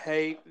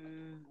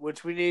Peyton,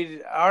 which we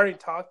needed. I already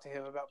talked to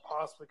him about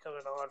possibly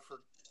coming on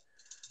for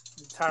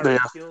the Tyreek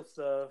Hill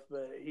stuff,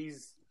 but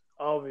he's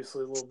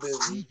obviously a little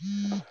busy.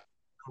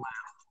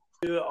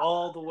 Do it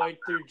all the way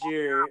through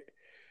Jarrett,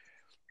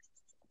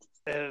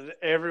 and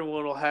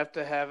everyone will have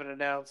to have an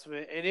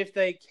announcement. And if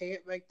they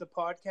can't make the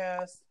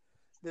podcast,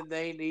 then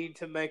they need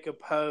to make a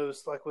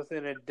post like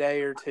within a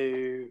day or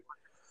two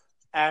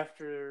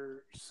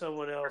after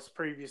someone else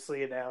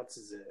previously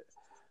announces it.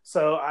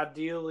 So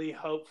ideally,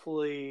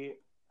 hopefully,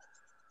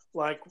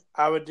 like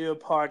I would do a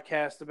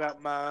podcast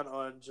about mine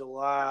on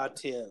July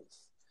 10th.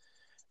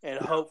 And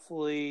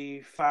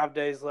hopefully 5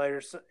 days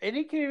later, and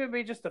it can even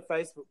be just a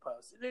Facebook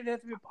post. It doesn't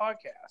have to be a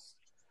podcast.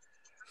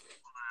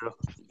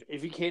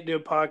 If you can't do a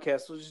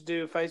podcast, we'll just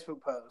do a Facebook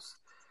post.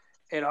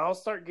 And I'll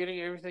start getting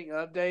everything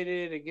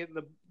updated and getting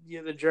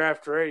the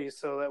draft ready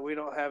so that we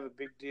don't have a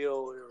big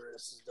deal whenever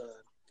this is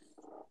done.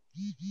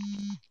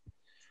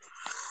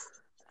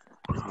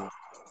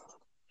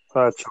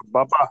 All right,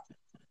 bye-bye.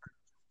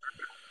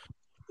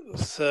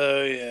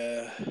 So,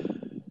 yeah.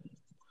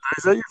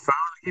 Is that your phone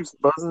that keeps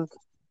buzzing?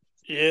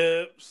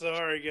 Yep,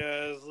 sorry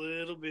guys,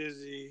 little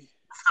busy.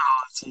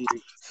 Oh, it's you.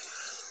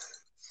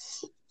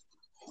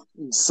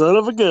 Son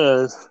of a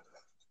gun.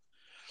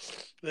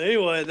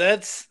 Anyway,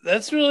 that's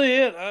really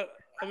it. I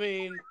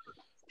mean,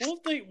 we'll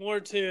think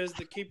more too as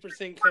the keeper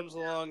thing comes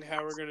along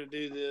how we're gonna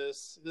do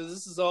this.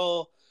 This is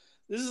all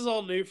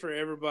new for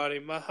everybody.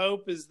 My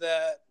hope is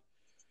that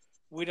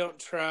we don't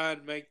try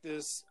and make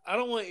this. I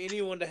don't want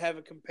anyone to have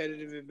a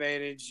competitive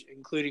advantage,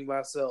 including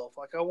myself.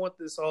 Like I want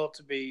this all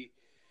to be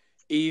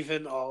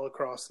even all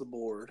across the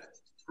board.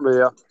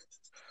 Yeah.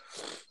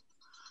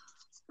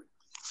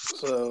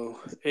 So,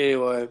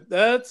 anyway,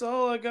 that's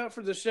all I got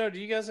for the show. Do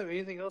you guys have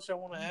anything else y'all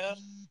want to add?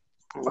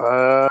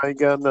 I ain't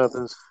got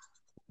nothing.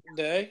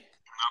 Day?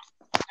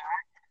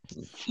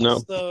 No.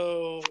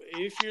 So,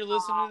 if you're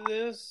listening to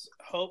this,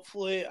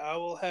 hopefully I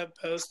will have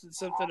posted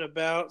something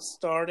about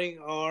starting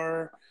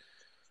our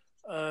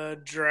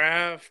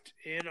draft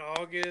in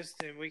August,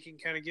 and we can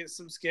kind of get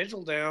some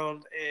schedule down,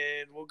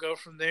 and we'll go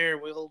from there.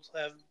 We'll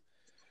have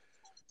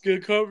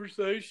good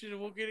conversation,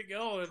 and we'll get it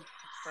going.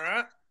 All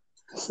right?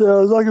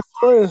 Sounds like a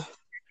plan.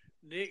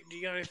 Nick, do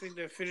you got anything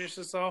to finish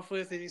this off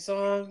with? Any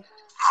song?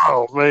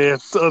 Oh, man.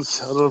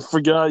 I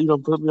forgot you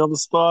don't put me on the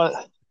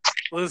spot.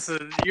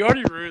 Listen, you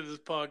already ruined this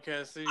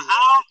podcast anyway.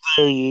 How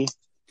dare you?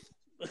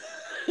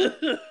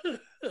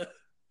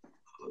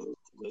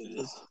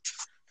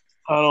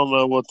 I don't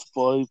know what to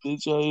play,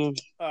 PJ.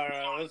 All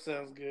right, that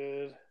sounds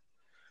good.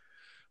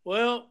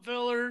 Well,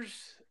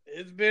 fellers,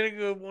 it's been a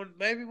good one.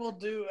 Maybe we'll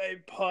do a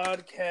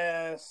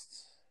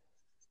podcast.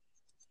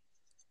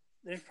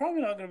 There's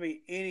probably not going to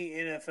be any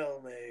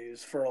NFL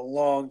news for a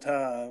long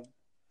time.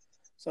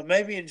 So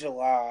maybe in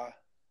July.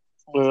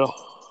 Well.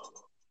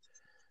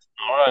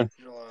 All right.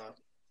 July.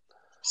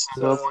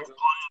 So,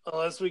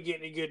 unless we get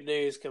any good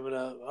news coming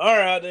up. All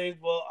right,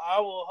 dude. Well, I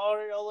will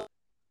holler y'all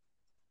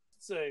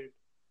soon.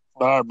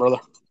 All right, brother.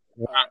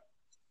 All right.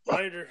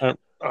 Later. All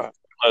right.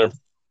 Later.